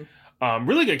movie,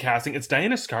 really good casting. It's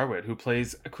Diana Scarwood, who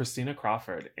plays Christina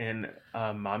Crawford in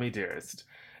Mommy Dearest.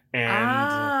 And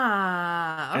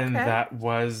okay. And that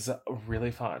was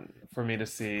really fun for me to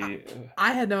see.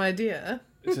 I had no idea.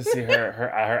 To see her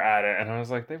at it, and I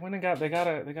was like, they got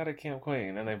a camp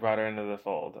queen, and they brought her into the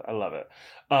fold. I love it.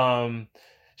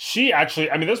 She actually,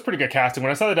 that was pretty good casting. When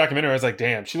I saw the documentary, I was like,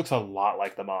 damn, she looks a lot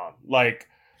like the mom. Like,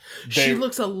 she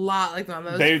looks a lot like the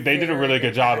mom. They did a really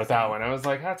good job with that one. I was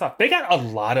like, hats off. They got a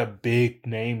lot of big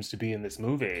names to be in this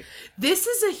movie. This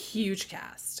is a huge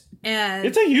cast, and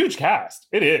it's a huge cast.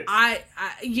 It is.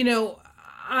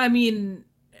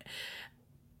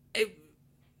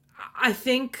 I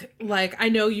think, like, I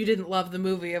know you didn't love the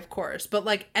movie, of course, but,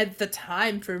 like, at the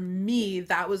time, for me,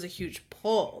 that was a huge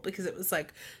pull because it was,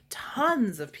 like,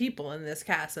 tons of people in this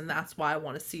cast, and that's why I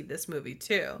want to see this movie,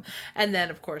 too. And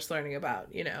then, of course, learning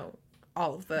about,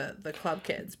 all of the club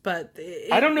kids. But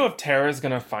I don't know if Tara's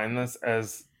going to find this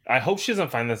I hope she doesn't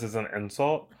find this as an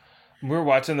insult. When we were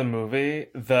watching the movie,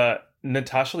 the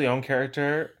Natasha Lyonne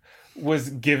character was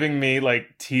giving me,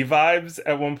 like, T vibes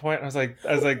at one point. I was like,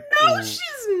 no, ooh. She's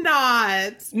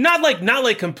not. Not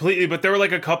like completely, but there were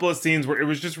like a couple of scenes where it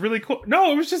was just really cool.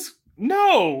 No, it was just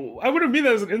no. I wouldn't mean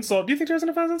that as an insult. Do you think Tara's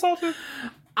gonna find insulted?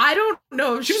 I don't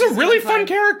know. She was a really fun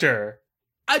character.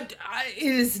 It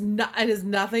is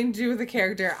nothing to do with the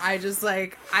character. I just I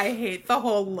hate the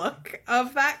whole look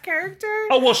of that character.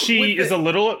 Oh well, she is a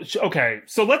little okay.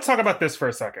 So let's talk about this for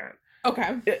a second.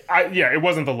 Okay. It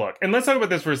wasn't the look, and let's talk about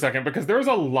this for a second because there was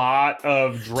a lot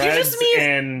of dreads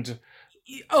and.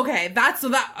 Okay, that's the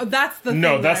thing.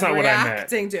 No, that's not what I meant.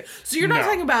 To. So you're not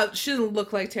talking about she doesn't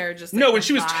look like Tara. Just no, when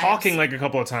she was talking like a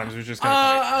couple of times, it was just kind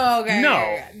of funny. Oh, okay. No,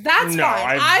 okay. That's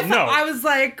fine. I was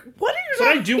like, what are you? But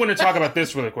I do want to talk about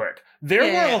this really quick. There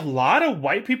were a lot of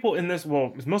white people in this.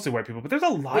 Well, it's mostly white people, but there's a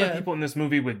lot of people in this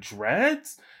movie with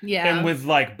dreads, and with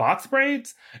like box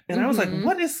braids, and I was like,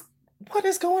 what is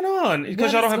going on?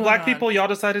 Because y'all don't have black people, y'all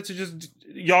decided to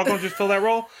y'all gonna just fill that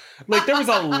role? Like, there was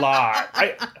a lot.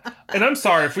 And I'm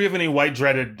sorry if we have any white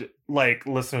dreaded, like,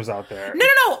 listeners out there.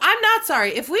 No, I'm not sorry.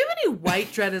 If we have any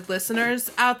white dreaded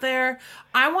listeners out there,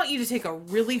 I want you to take a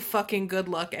really fucking good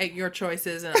look at your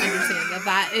choices and understand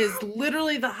that is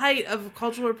literally the height of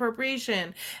cultural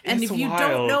appropriation. And if you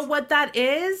don't know what that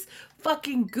is,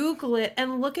 fucking Google it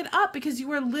and look it up because you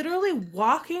are literally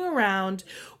walking around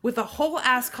with a whole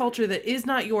ass culture that is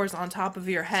not yours on top of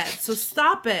your head. So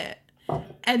stop it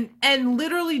and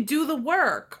literally do the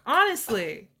work.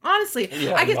 Honestly,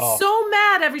 I get so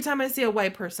mad every time I see a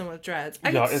white person with dreads.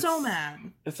 I get so mad.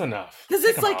 It's enough. Because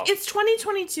it's like, it's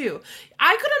 2022.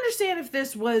 I could understand if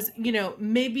this was,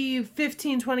 maybe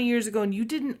 15, 20 years ago and you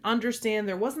didn't understand.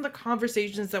 There wasn't the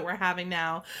conversations that we're having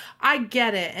now. I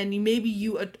get it. And maybe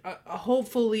you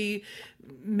hopefully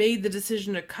made the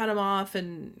decision to cut them off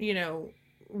and,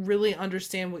 really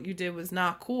understand what you did was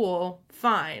not cool.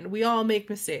 Fine. We all make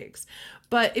mistakes.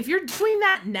 But if you're doing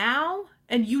that now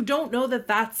and you don't know that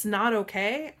that's not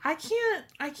okay, I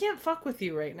can't fuck with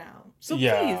you right now. So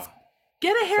please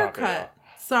get a haircut.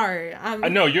 Sorry, I'm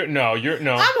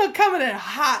coming in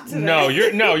hot today.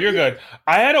 You're good.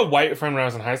 I had a white friend when I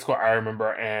was in high school, I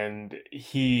remember, and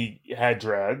he had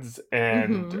dreads,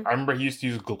 and I remember he used to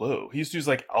use glue. He used to use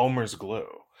like Elmer's glue.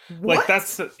 What? Like,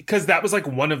 that's because that was like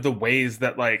one of the ways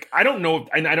that, like, I don't know.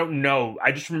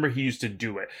 I just remember he used to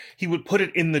do it. He would put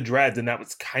it in the dreads, and that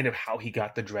was kind of how he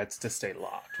got the dreads to stay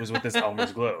locked, was with this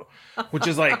Elmer's glue, which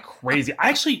is like crazy.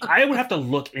 I would have to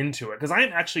look into it because I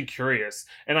am actually curious,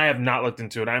 and I have not looked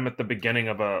into it. I'm at the beginning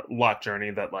of a lock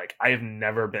journey that, like, I have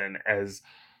never been as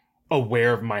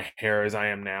aware of my hair as I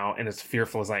am now, and as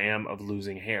fearful as I am of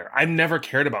losing hair. I've never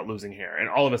cared about losing hair, and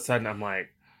all of a sudden I'm like,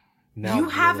 now you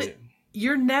haven't.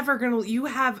 you're never gonna. You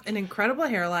have an incredible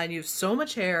hairline. You have so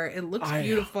much hair. It looks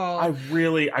beautiful. I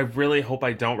really hope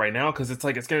I don't right now, because it's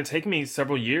like it's gonna take me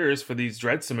several years for these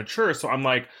dreads to mature. So I'm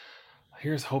like,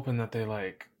 here's hoping that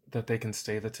they can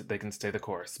stay the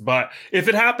course. But if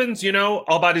it happens,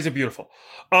 all bodies are beautiful.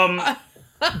 But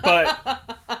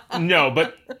no,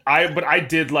 but I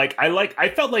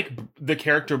felt like the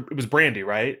character, it was Brandy,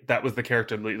 right? That was the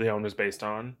character Leon was based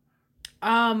on.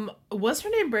 Was her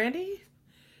name Brandy?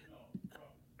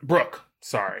 Brooke.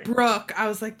 Sorry. Brooke. I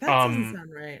was like, that doesn't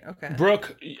sound right. Okay.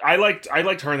 Brooke, I liked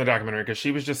her in the documentary because she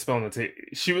was just spilling the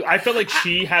tea. I felt like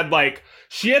she had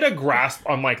a grasp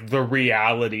on like the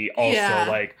reality also,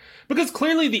 like, because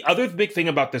clearly the other big thing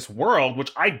about this world,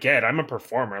 which I get, I'm a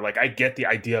performer, like I get the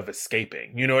idea of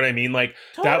escaping. You know what I mean? Like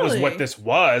that was what this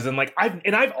was. And like I've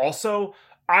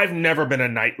never been a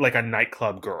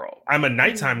nightclub girl. I'm a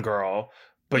nighttime girl.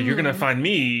 But you're going to find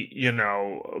me,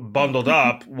 bundled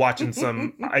up watching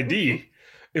some ID,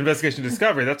 Investigation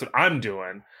Discovery. That's what I'm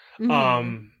doing.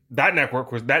 That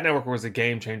network was a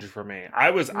game changer for me.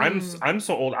 I'm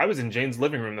so old. I was in Jane's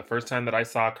living room the first time that I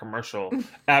saw a commercial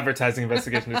advertising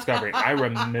Investigation Discovery. I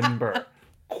remember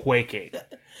quaking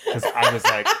because I was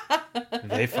like,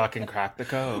 they fucking cracked the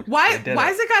code. Why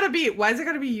is it gotta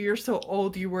be you're so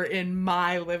old you were in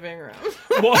my living room?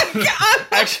 Well, I'm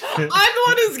the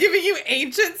one who's giving you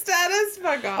ancient status.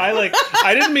 Fuck off.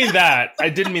 I didn't mean that.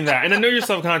 And I know you're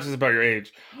self-conscious about your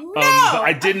age. No! But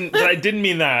I didn't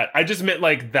mean that. I just meant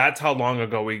like that's how long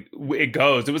ago it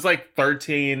goes. It was like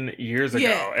 13 years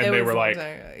ago, and they were like,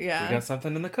 we got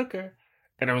something in the cooker.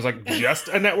 And I was like, just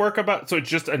a network so it's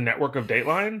just a network of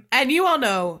Dateline? And you all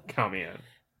know. Count me in.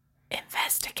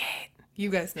 Investigate. You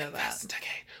guys know that.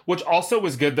 Investigate. Which also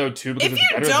was good, though, too, because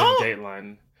it's better than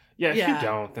Dateline. Yeah, if you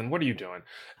don't, then what are you doing?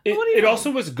 It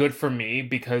also was good for me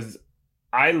because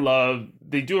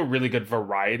they do a really good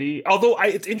variety. Although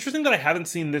it's interesting that I haven't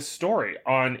seen this story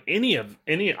on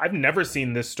I've never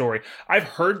seen this story. I've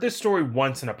heard this story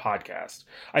once in a podcast.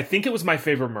 I think it was My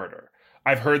Favorite Murder.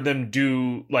 I've heard them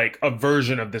do like a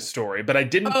version of this story, but I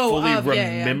didn't fully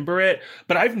remember it.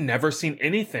 But I've never seen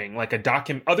anything like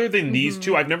other than these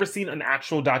two. I've never seen an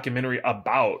actual documentary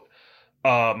about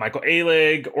Michael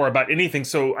Alig or about anything.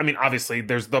 So, I mean, obviously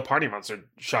there's the Party Monster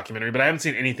documentary, but I haven't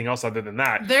seen anything else other than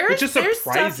that. Which is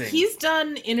surprising. Stuff. He's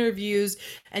done interviews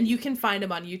and you can find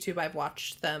him on YouTube. I've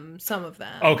watched some of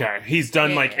them. Okay. He's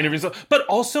done interviews, but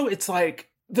also it's like,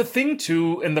 the thing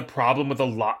too, and the problem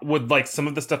with like some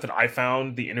of the stuff that I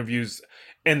found, the interviews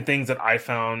and things that I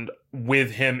found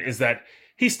with him is that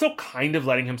he's still kind of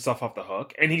letting himself off the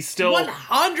hook, and he's still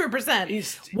 100%.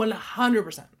 He's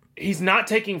 100%. He's not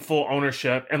taking full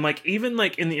ownership, and like even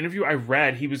like in the interview I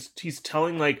read, he's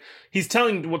telling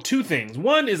two things.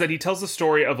 One is that he tells the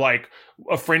story of like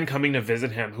a friend coming to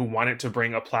visit him who wanted to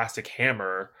bring a plastic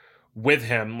hammer with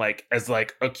him, like as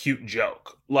like a cute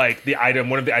joke, like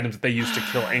one of the items that they used to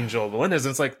kill Angel Melendez.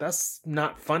 And it's like, that's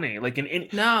not funny. Like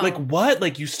like what?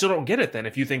 Like you still don't get it then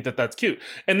if you think that that's cute.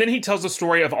 And then he tells the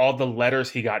story of all the letters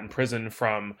he got in prison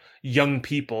from young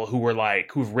people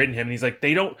who've written him. And he's like,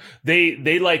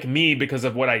 they like me because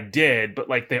of what I did, but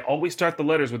like they always start the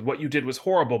letters with what you did was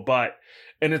horrible,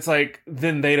 and it's like,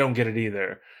 then they don't get it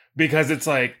either. Because it's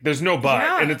like, there's no but.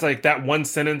 Yeah. And it's like, that one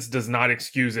sentence does not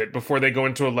excuse it before they go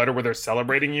into a letter where they're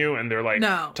celebrating you and they're like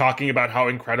talking about how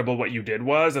incredible what you did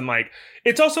was. And like,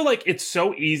 it's also like, it's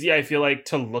so easy, I feel like,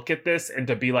 to look at this and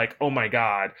to be like, oh my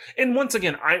God. And once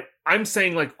again, I'm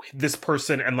saying like this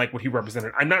person and like what he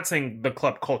represented. I'm not saying the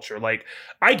club culture. Like,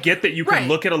 I get that you can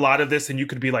look at a lot of this and you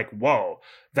could be like, whoa,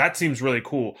 that seems really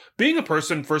cool. Being a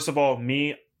person, first of all,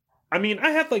 I mean, I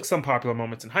had like some popular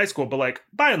moments in high school, but like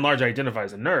by and large, I identify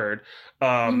as a nerd,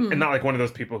 and not like one of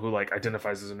those people who like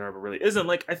identifies as a nerd but really isn't.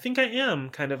 Like, I think I am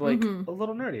kind of like a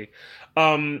little nerdy,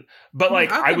 but like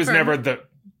I was never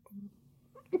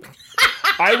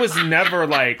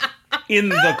like in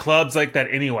the clubs like that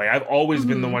anyway. I've always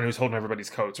been the one who's holding everybody's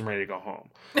coats and ready to go home.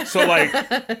 So like,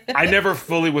 I never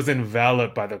fully was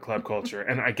enveloped by the club culture,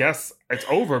 and I guess it's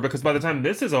over because by the time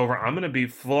this is over, I'm gonna be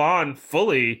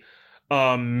fully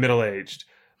middle-aged.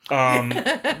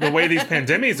 The way these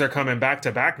pandemics are coming back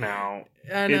to back now,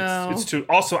 I know. It's too.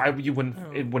 Also, it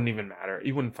wouldn't even matter.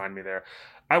 You wouldn't find me there.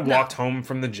 I walked home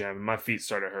from the gym and my feet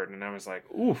started hurting and I was like,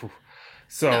 ooh.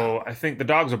 So I think the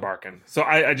dogs are barking. So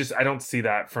I don't see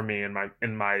that for me in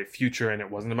my future, and it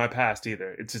wasn't in my past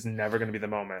either. It's just never going to be the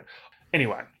moment.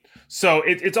 Anyway, so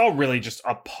it's all really just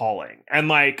appalling. And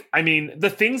like, I mean, the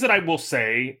things that I will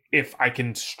say, if I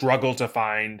can struggle to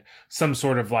find some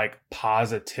sort of like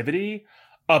positivity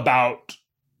about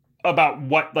about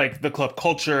what like the club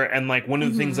culture, and like one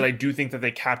of the things that I do think that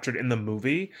they captured in the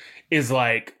movie is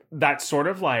like that sort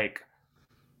of like,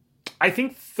 I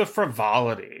think the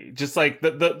frivolity, just like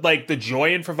the like the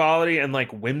joy in frivolity and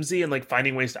like whimsy and like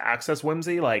finding ways to access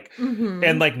whimsy, like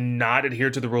and like not adhere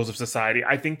to the rules of society.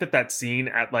 I think that scene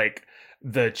at like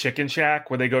the chicken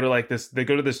shack where they go to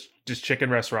this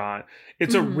chicken restaurant.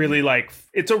 It's a really like,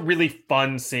 it's a really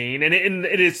fun scene. And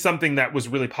it is something that was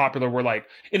really popular where like,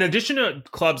 in addition to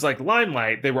clubs like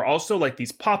Limelight, they were also like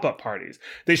these pop-up parties.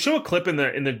 They show a clip in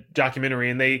the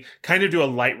documentary and they kind of do a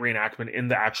light reenactment in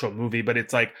the actual movie, but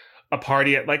it's like a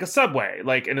party at like a Subway,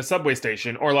 like in a subway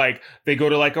station, or like they go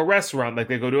to like a restaurant, like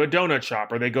they go to a donut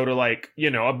shop, or they go to like,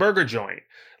 you know, a burger joint.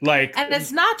 Like, and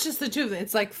it's not just the two of them,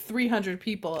 it's like 300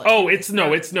 people. Oh, it's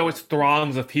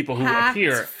throngs of people who packed,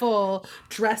 appear full,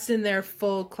 dressed in their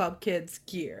full Club Kids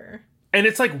gear. And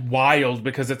it's like wild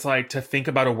because it's like to think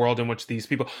about a world in which these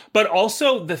people, but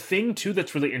also the thing too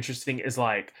that's really interesting is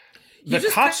like the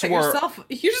cops were.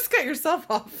 You just cut yourself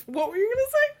off. What were you gonna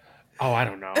say? Oh, I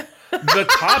don't know.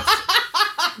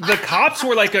 The cops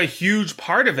were like a huge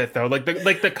part of it though. Like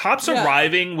the cops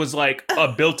arriving was like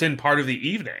a built-in part of the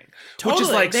evening, totally. Which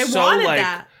is like they so wanted like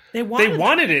that. They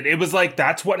wanted it. It was like,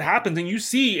 that's what happens. And you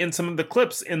see in some of the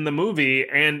clips in the movie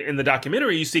and in the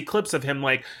documentary, you see clips of him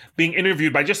like being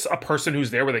interviewed by just a person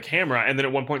who's there with a camera. And then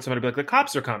at one point somebody will be like, the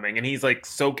cops are coming. And he's like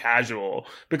so casual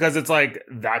because it's like,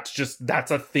 that's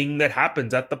a thing that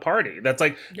happens at the party. That's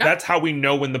like, that's how we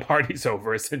know when the party's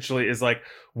over, essentially, is like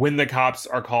when the cops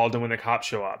are called and when the cops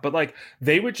show up. But like,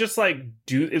 they would just like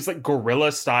it's like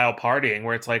guerrilla style partying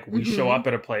where it's like, we show up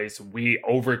at a place, we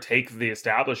overtake the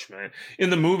establishment. In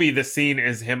the movie, the scene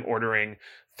is him ordering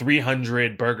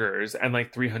 300 burgers and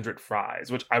like 300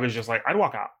 fries, which I was just like, I'd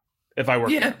walk out if I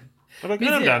worked there. I'm like,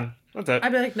 no, I'm done. That's it.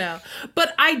 I'd be like, no.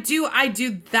 But I do.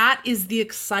 That is the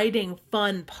exciting,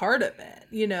 fun part of it.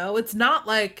 You know, it's not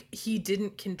like he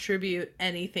didn't contribute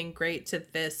anything great to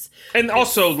this. And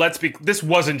also, this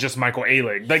wasn't just Michael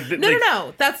Ealing.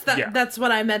 No. That's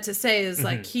what I meant to say is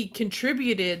like he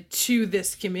contributed to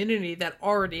this community that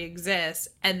already exists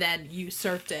and then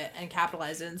usurped it and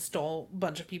capitalized it and stole a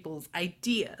bunch of people's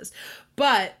ideas.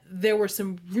 But there were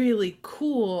some really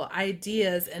cool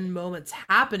ideas and moments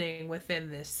happening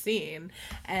within this scene.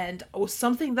 And it was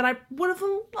something that I would have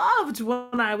loved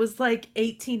when I was like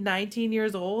 18, 19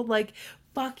 years old. Like,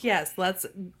 fuck yes, let's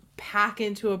pack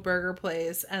into a burger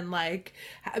place and like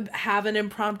have an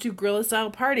impromptu guerrilla style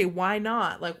party. Why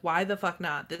not? Like, why the fuck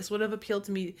not? This would have appealed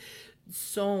to me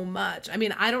so much. I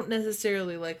mean, I don't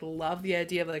necessarily like love the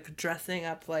idea of like dressing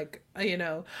up like, you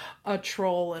know, a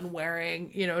troll and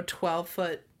wearing, you know,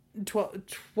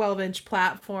 12-inch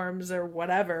platforms or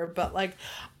whatever, but like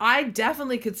I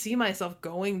definitely could see myself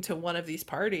going to one of these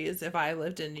parties if I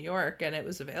lived in New York and it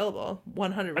was available.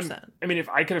 100%. I mean, if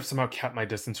I could have somehow kept my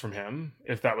distance from him,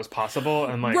 if that was possible,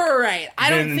 and like right, I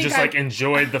don't think just like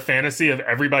enjoyed the fantasy of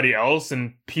everybody else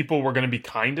and people were going to be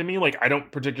kind to me. Like, I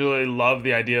don't particularly love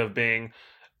the idea of being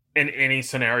in any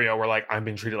scenario where like I'm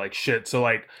being treated like shit. So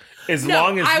like,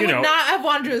 long as I you know, would not have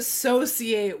wanted to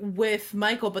associate with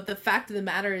Michael, but the fact of the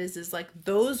matter is like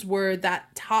those were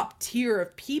that top tier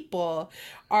of people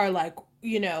are like,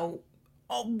 you know,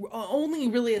 only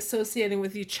really associating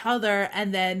with each other,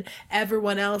 and then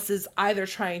everyone else is either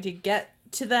trying to get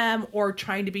to them or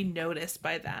trying to be noticed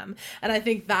by them. And I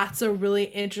think that's a really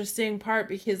interesting part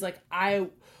because like I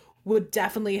would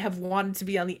definitely have wanted to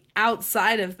be on the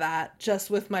outside of that,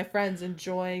 just with my friends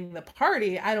enjoying the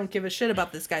party. I don't give a shit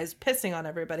about this guy's pissing on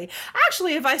everybody.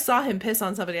 Actually, if I saw him piss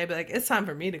on somebody, I'd be like, it's time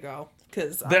for me to go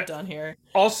because I'm done here.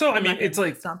 Also, I mean, it's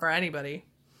like, it's not for anybody.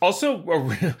 Also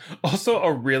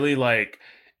a really like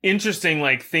interesting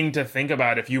like thing to think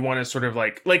about if you want to sort of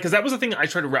like, because that was the thing I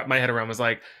tried to wrap my head around, was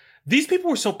like, these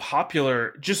people were so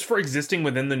popular just for existing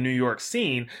within the New York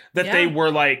scene that they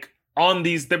were like,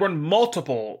 they were on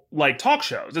multiple like talk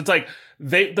shows. It's like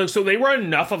so they were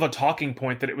enough of a talking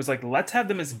point that it was like, let's have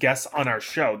them as guests on our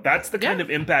show. That's the kind of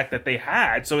impact that they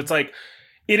had. So it's like,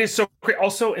 it is so great.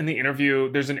 Also in the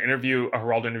interview, there's an interview, a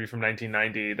Geraldo interview from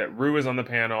 1990 that Rue is on the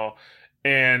panel.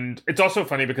 And it's also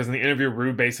funny because in the interview,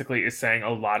 Rue basically is saying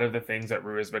a lot of the things that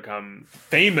Rue has become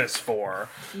famous for.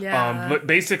 Yeah. But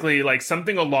basically, like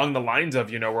something along the lines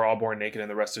of, you know, we're all born naked and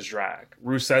the rest is drag.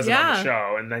 Rue says it on the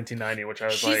show in 1990, which I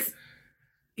was like...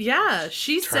 Yeah,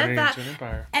 she said that.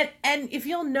 And if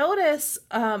you'll notice,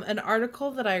 an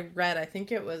article that I read, I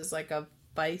think it was like a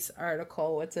Vice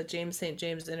article, it's a James St.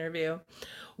 James interview,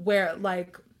 where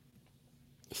like...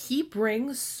 he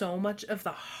brings so much of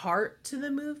the heart to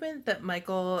the movement that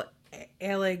Michael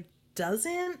Ealing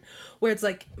doesn't, where it's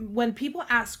like when people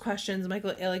ask questions,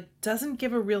 Michael Ehrlich doesn't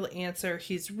give a real answer.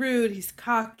 He's rude, he's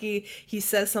cocky, he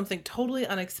says something totally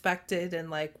unexpected and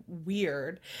like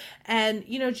weird. And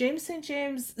you know, James St.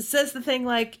 James says the thing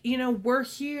like, you know, we're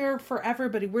here for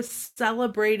everybody, we're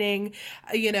celebrating,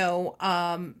 you know,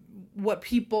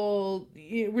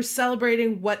 we're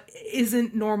celebrating what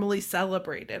isn't normally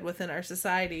celebrated within our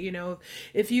society. You know,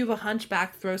 if you have a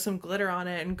hunchback, throw some glitter on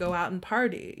it and go out and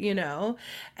party, you know.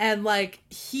 And like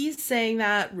he's saying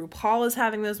that, RuPaul is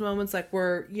having those moments like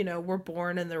we're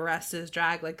born and the rest is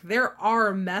drag. Like there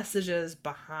are messages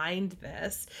behind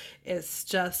this. It's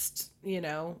just, you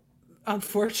know,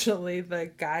 unfortunately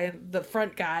the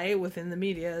front guy within the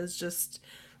media is just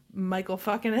Michael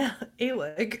fucking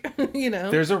Ehrlich, you know.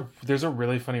 There's a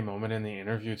really funny moment in the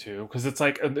interview too, because it's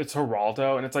like it's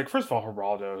Geraldo, and it's like, first of all,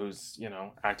 Geraldo, who's, you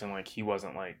know, acting like he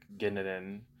wasn't like getting it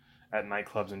in at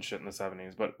nightclubs and shit in the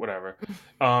 70s, but whatever.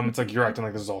 It's like you're acting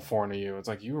like this is all foreign to you. It's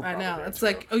like you were. I know. It's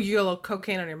like, oh, you got a little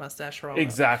cocaine on your mustache, Geraldo.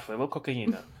 Exactly, a little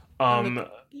cocaine.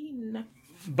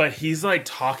 But he's like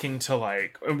talking to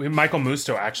like Michael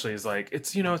Musto actually is like,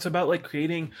 it's, you know, it's about like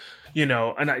creating, you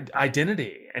know, an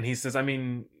identity, and he says, I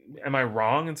mean, am I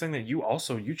wrong in saying that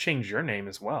you changed your name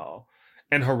as well?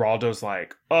 And Geraldo's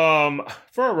like,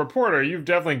 for a reporter, you've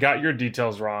definitely got your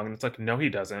details wrong. And it's like, no, he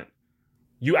doesn't.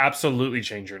 You absolutely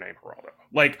changed your name, Geraldo.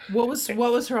 Like, what was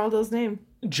Geraldo's name?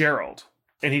 Gerald,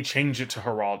 and he changed it to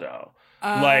Geraldo.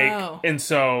 Like, and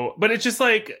so, but it's just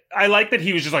like, I like that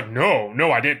he was just like, no,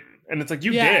 I didn't. And it's like,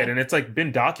 you did, and it's like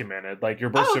been documented. Like your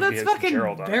birth certificate has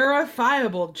Gerald on it.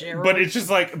 Verifiable, Gerald. But it's just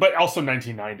like, but also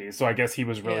 1990s. So I guess he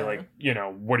was really like, you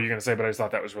know, what are you gonna say? But I just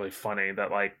thought that was really funny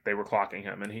that like they were clocking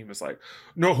him, and he was like,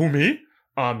 no, who, me?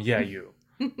 Yeah, you.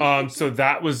 So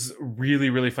that was really,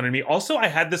 really funny to me. Also, I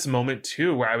had this moment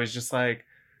too where I was just like,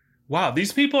 wow,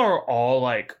 these people are all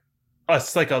like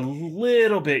us, like a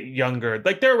little bit younger.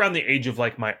 Like they're around the age of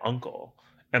like my uncle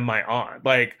and my aunt.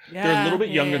 Like they're a little bit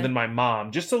younger than my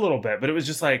mom, just a little bit. But it was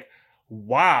just like,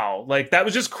 wow, like that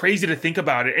was just crazy to think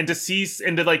about it and to see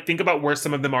and to like think about where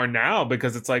some of them are now,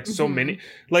 because it's like so many,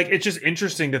 like it's just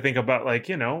interesting to think about, like,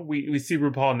 you know, we see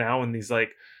RuPaul now in these like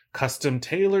custom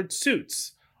tailored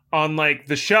suits on like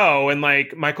the show, and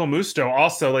like Michael Musto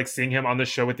also like seeing him on the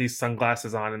show with these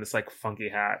sunglasses on and this like funky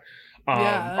hat.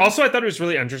 Also, I thought it was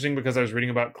really interesting because I was reading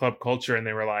about club culture and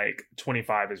they were like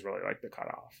 25 is really like the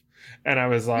cutoff. And I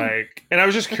was like, and I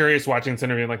was just curious watching this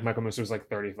interview, and like Michael Musto was like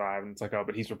 35, and it's like, oh,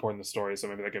 but he's reporting the story, so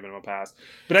maybe they're giving him a pass.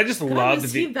 But I just loved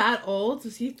Was he that old?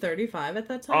 Was he 35 at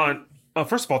that time?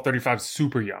 First of all, 35 is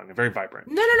super young and very vibrant.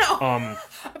 No.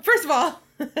 First of all,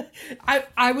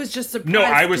 I was just surprised. No,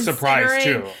 I was surprised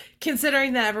too.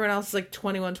 Considering that everyone else is like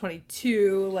 21,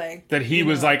 22, like that he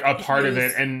was like a part of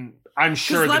it, and I'm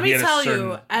sure that he had a certain... Let me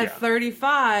tell you, at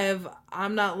 35,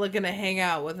 I'm not looking to hang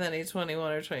out with any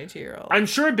 21 or 22-year-old. I'm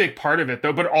sure a big part of it,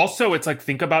 though, but also it's like,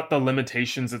 think about the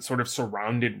limitations that sort of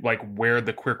surrounded like where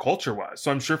the queer culture was.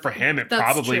 So I'm sure for him, there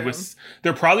probably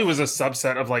was a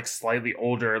subset of like slightly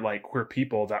older like queer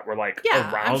people that were like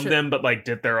around them, but like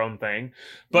did their own thing.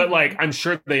 But like, I'm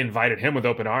sure they invited him with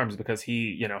open arms because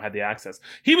he, you know, had the access.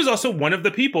 He was also one of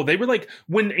the people. They were like,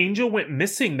 when Angel went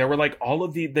missing, there were like all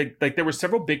of the like, there were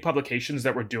several big publications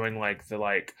that were doing like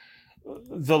the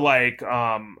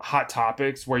hot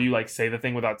topics where you like say the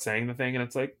thing without saying the thing, and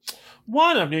it's like,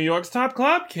 one of New York's top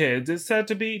club kids is said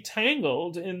to be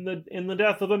tangled in the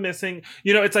death of a missing,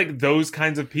 you know, it's like those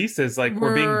kinds of pieces like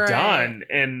were being done.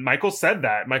 And Michael said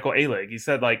that, Michael Ehrlich, he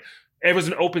said like it was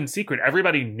an open secret,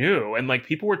 everybody knew, and like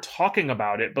people were talking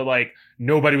about it, but like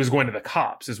nobody was going to the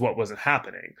cops is what wasn't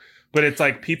happening. But it's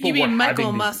like people You mean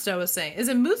Michael Musto was saying. Is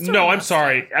it Musto? No, I'm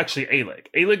sorry. Actually, Ehrlich.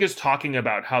 Ehrlich is talking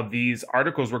about how these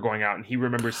articles were going out, and he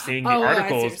remembers seeing the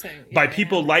articles by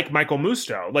people like Michael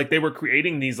Musto. Like they were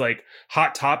creating these like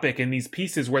hot topic and these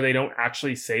pieces where they don't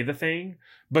actually say the thing,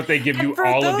 but they give you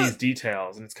all of these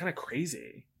details, and it's kind of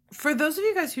crazy. For those of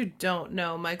you guys who don't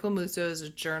know, Michael Musto is a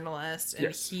journalist,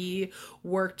 and he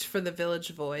worked for the Village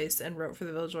Voice and wrote for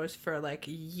the Village Voice for like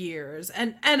years,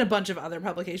 and a bunch of other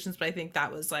publications, but I think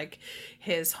that was like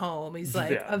his home. He's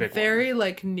like a very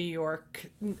like New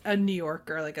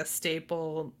Yorker, like a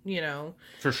staple, you know,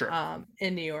 for sure,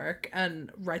 in New York,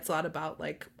 and writes a lot about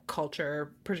like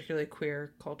culture, particularly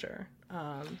queer culture.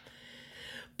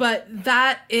 But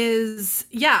that is,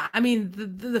 I mean,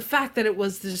 the fact that it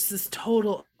was just this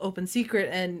total open secret,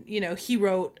 and, you know, he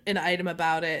wrote an item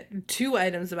about it, 2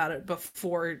 items about it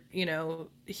before, you know,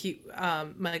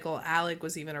 Michael Ehrlich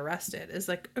was even arrested, is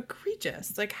like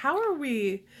egregious. Like, how are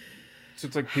we... So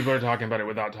it's like people are talking about it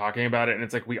without talking about it, and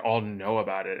it's like we all know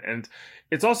about it. And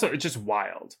it's just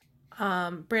wild.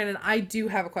 Brandon, I do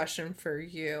have a question for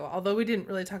you. Although we didn't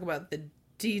really talk about the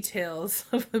details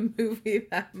of the movie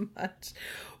that much,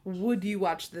 would you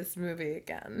watch this movie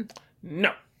again?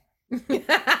 No.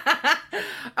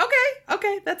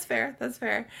 Okay, that's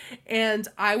fair. And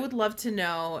I would love to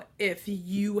know if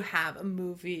you have a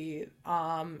movie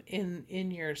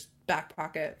in your back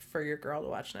pocket for your girl to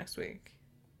watch next week.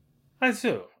 I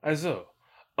do.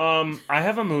 I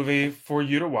have a movie for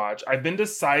you to watch. I've been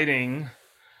deciding.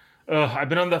 I've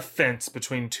been on the fence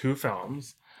between two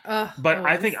films, but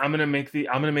I think I'm gonna make the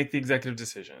executive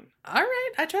decision. All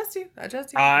right, I trust you.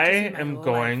 I am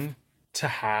going to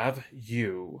have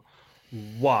you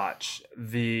watch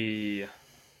the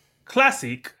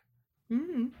classic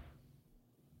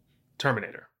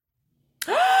Terminator.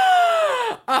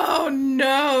 Oh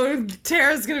no,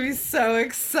 Tara's gonna be so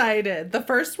excited. The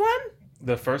first one?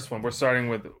 The first one. We're starting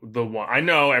with the one. I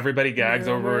know everybody gags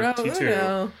over T2.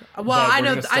 No. Well, I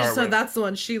know. I just know that's the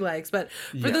one she likes. But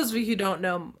for those of you who don't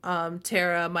know,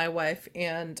 Tara, my wife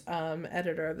and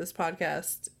editor of this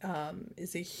podcast,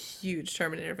 is a huge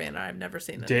Terminator fan. I've never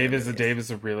seen it. Dave is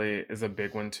a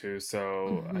big one too.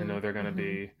 So I know they're gonna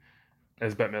be,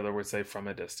 as Bette Midler would say, from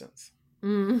a distance,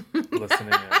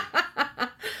 listening in.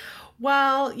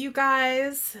 Well, you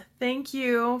guys, thank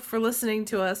you for listening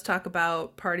to us talk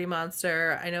about Party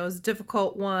Monster. I know it was a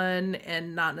difficult one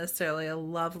and not necessarily a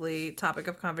lovely topic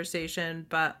of conversation,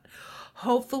 but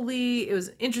hopefully it was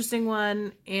an interesting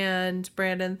one. And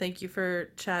Brandon, thank you for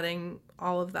chatting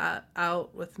all of that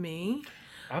out with me.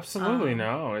 Absolutely.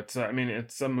 No, it's a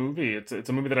movie. It's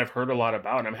a movie that I've heard a lot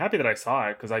about. And I'm happy that I saw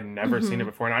it because I'd never seen it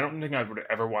before. And I don't think I would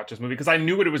ever watch this movie because I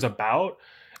knew what it was about.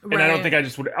 And I don't think I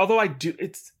just would, although I do,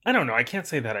 I don't know. I can't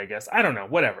say that, I guess. I don't know.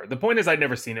 Whatever. The point is I'd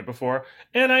never seen it before.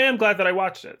 And I am glad that I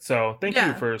watched it. So thank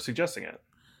you for suggesting it.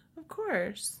 Of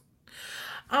course.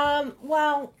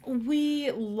 Well,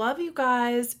 we love you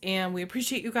guys and we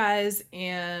appreciate you guys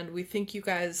and we think you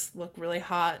guys look really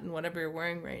hot in whatever you're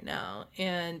wearing right now.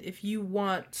 And if you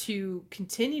want to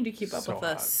continue to keep up with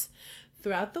us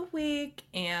throughout the week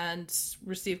and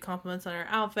receive compliments on our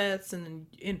outfits, and then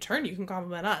in turn you can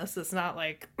compliment us. It's not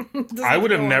like I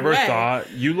would have never thought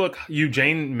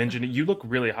Jane mentioned it, you look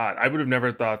really hot. I would have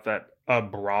never thought that a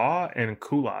bra and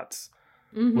culottes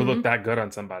would look that good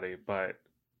on somebody, but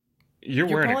you're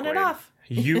wearing it, pulling it off.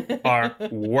 You are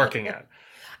working it.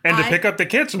 And to pick up the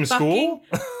kids from school.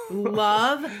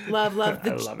 love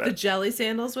the jelly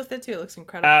sandals with it too. It looks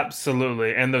incredible.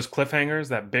 Absolutely. And those cliffhangers,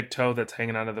 that big toe that's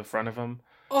hanging out of the front of them.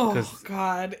 Oh,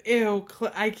 God. Ew.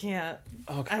 I can't.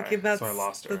 Okay. So I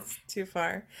lost her. That's too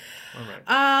far. All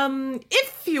right.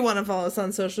 If you want to follow us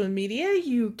on social media,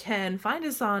 you can find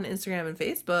us on Instagram and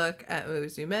Facebook at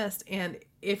Movies We Missed. And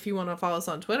if you want to follow us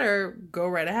on Twitter, go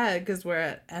right ahead because we're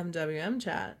at MWM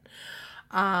Chat.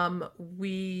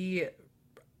 We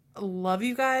love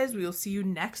you guys. We will see you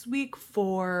next week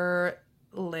for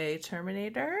Lay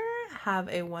Terminator. Have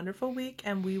a wonderful week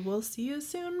and we will see you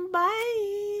soon.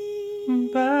 Bye.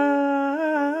 Bye.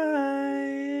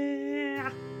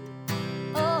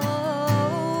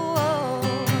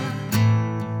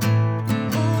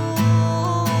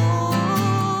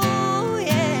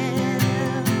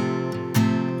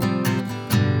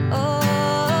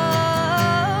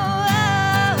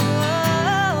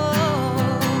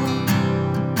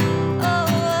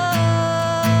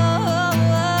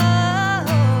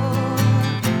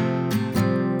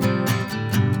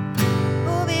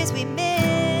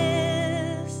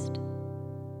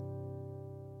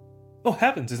 Oh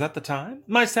heavens, is that the time?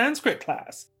 My Sanskrit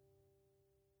class.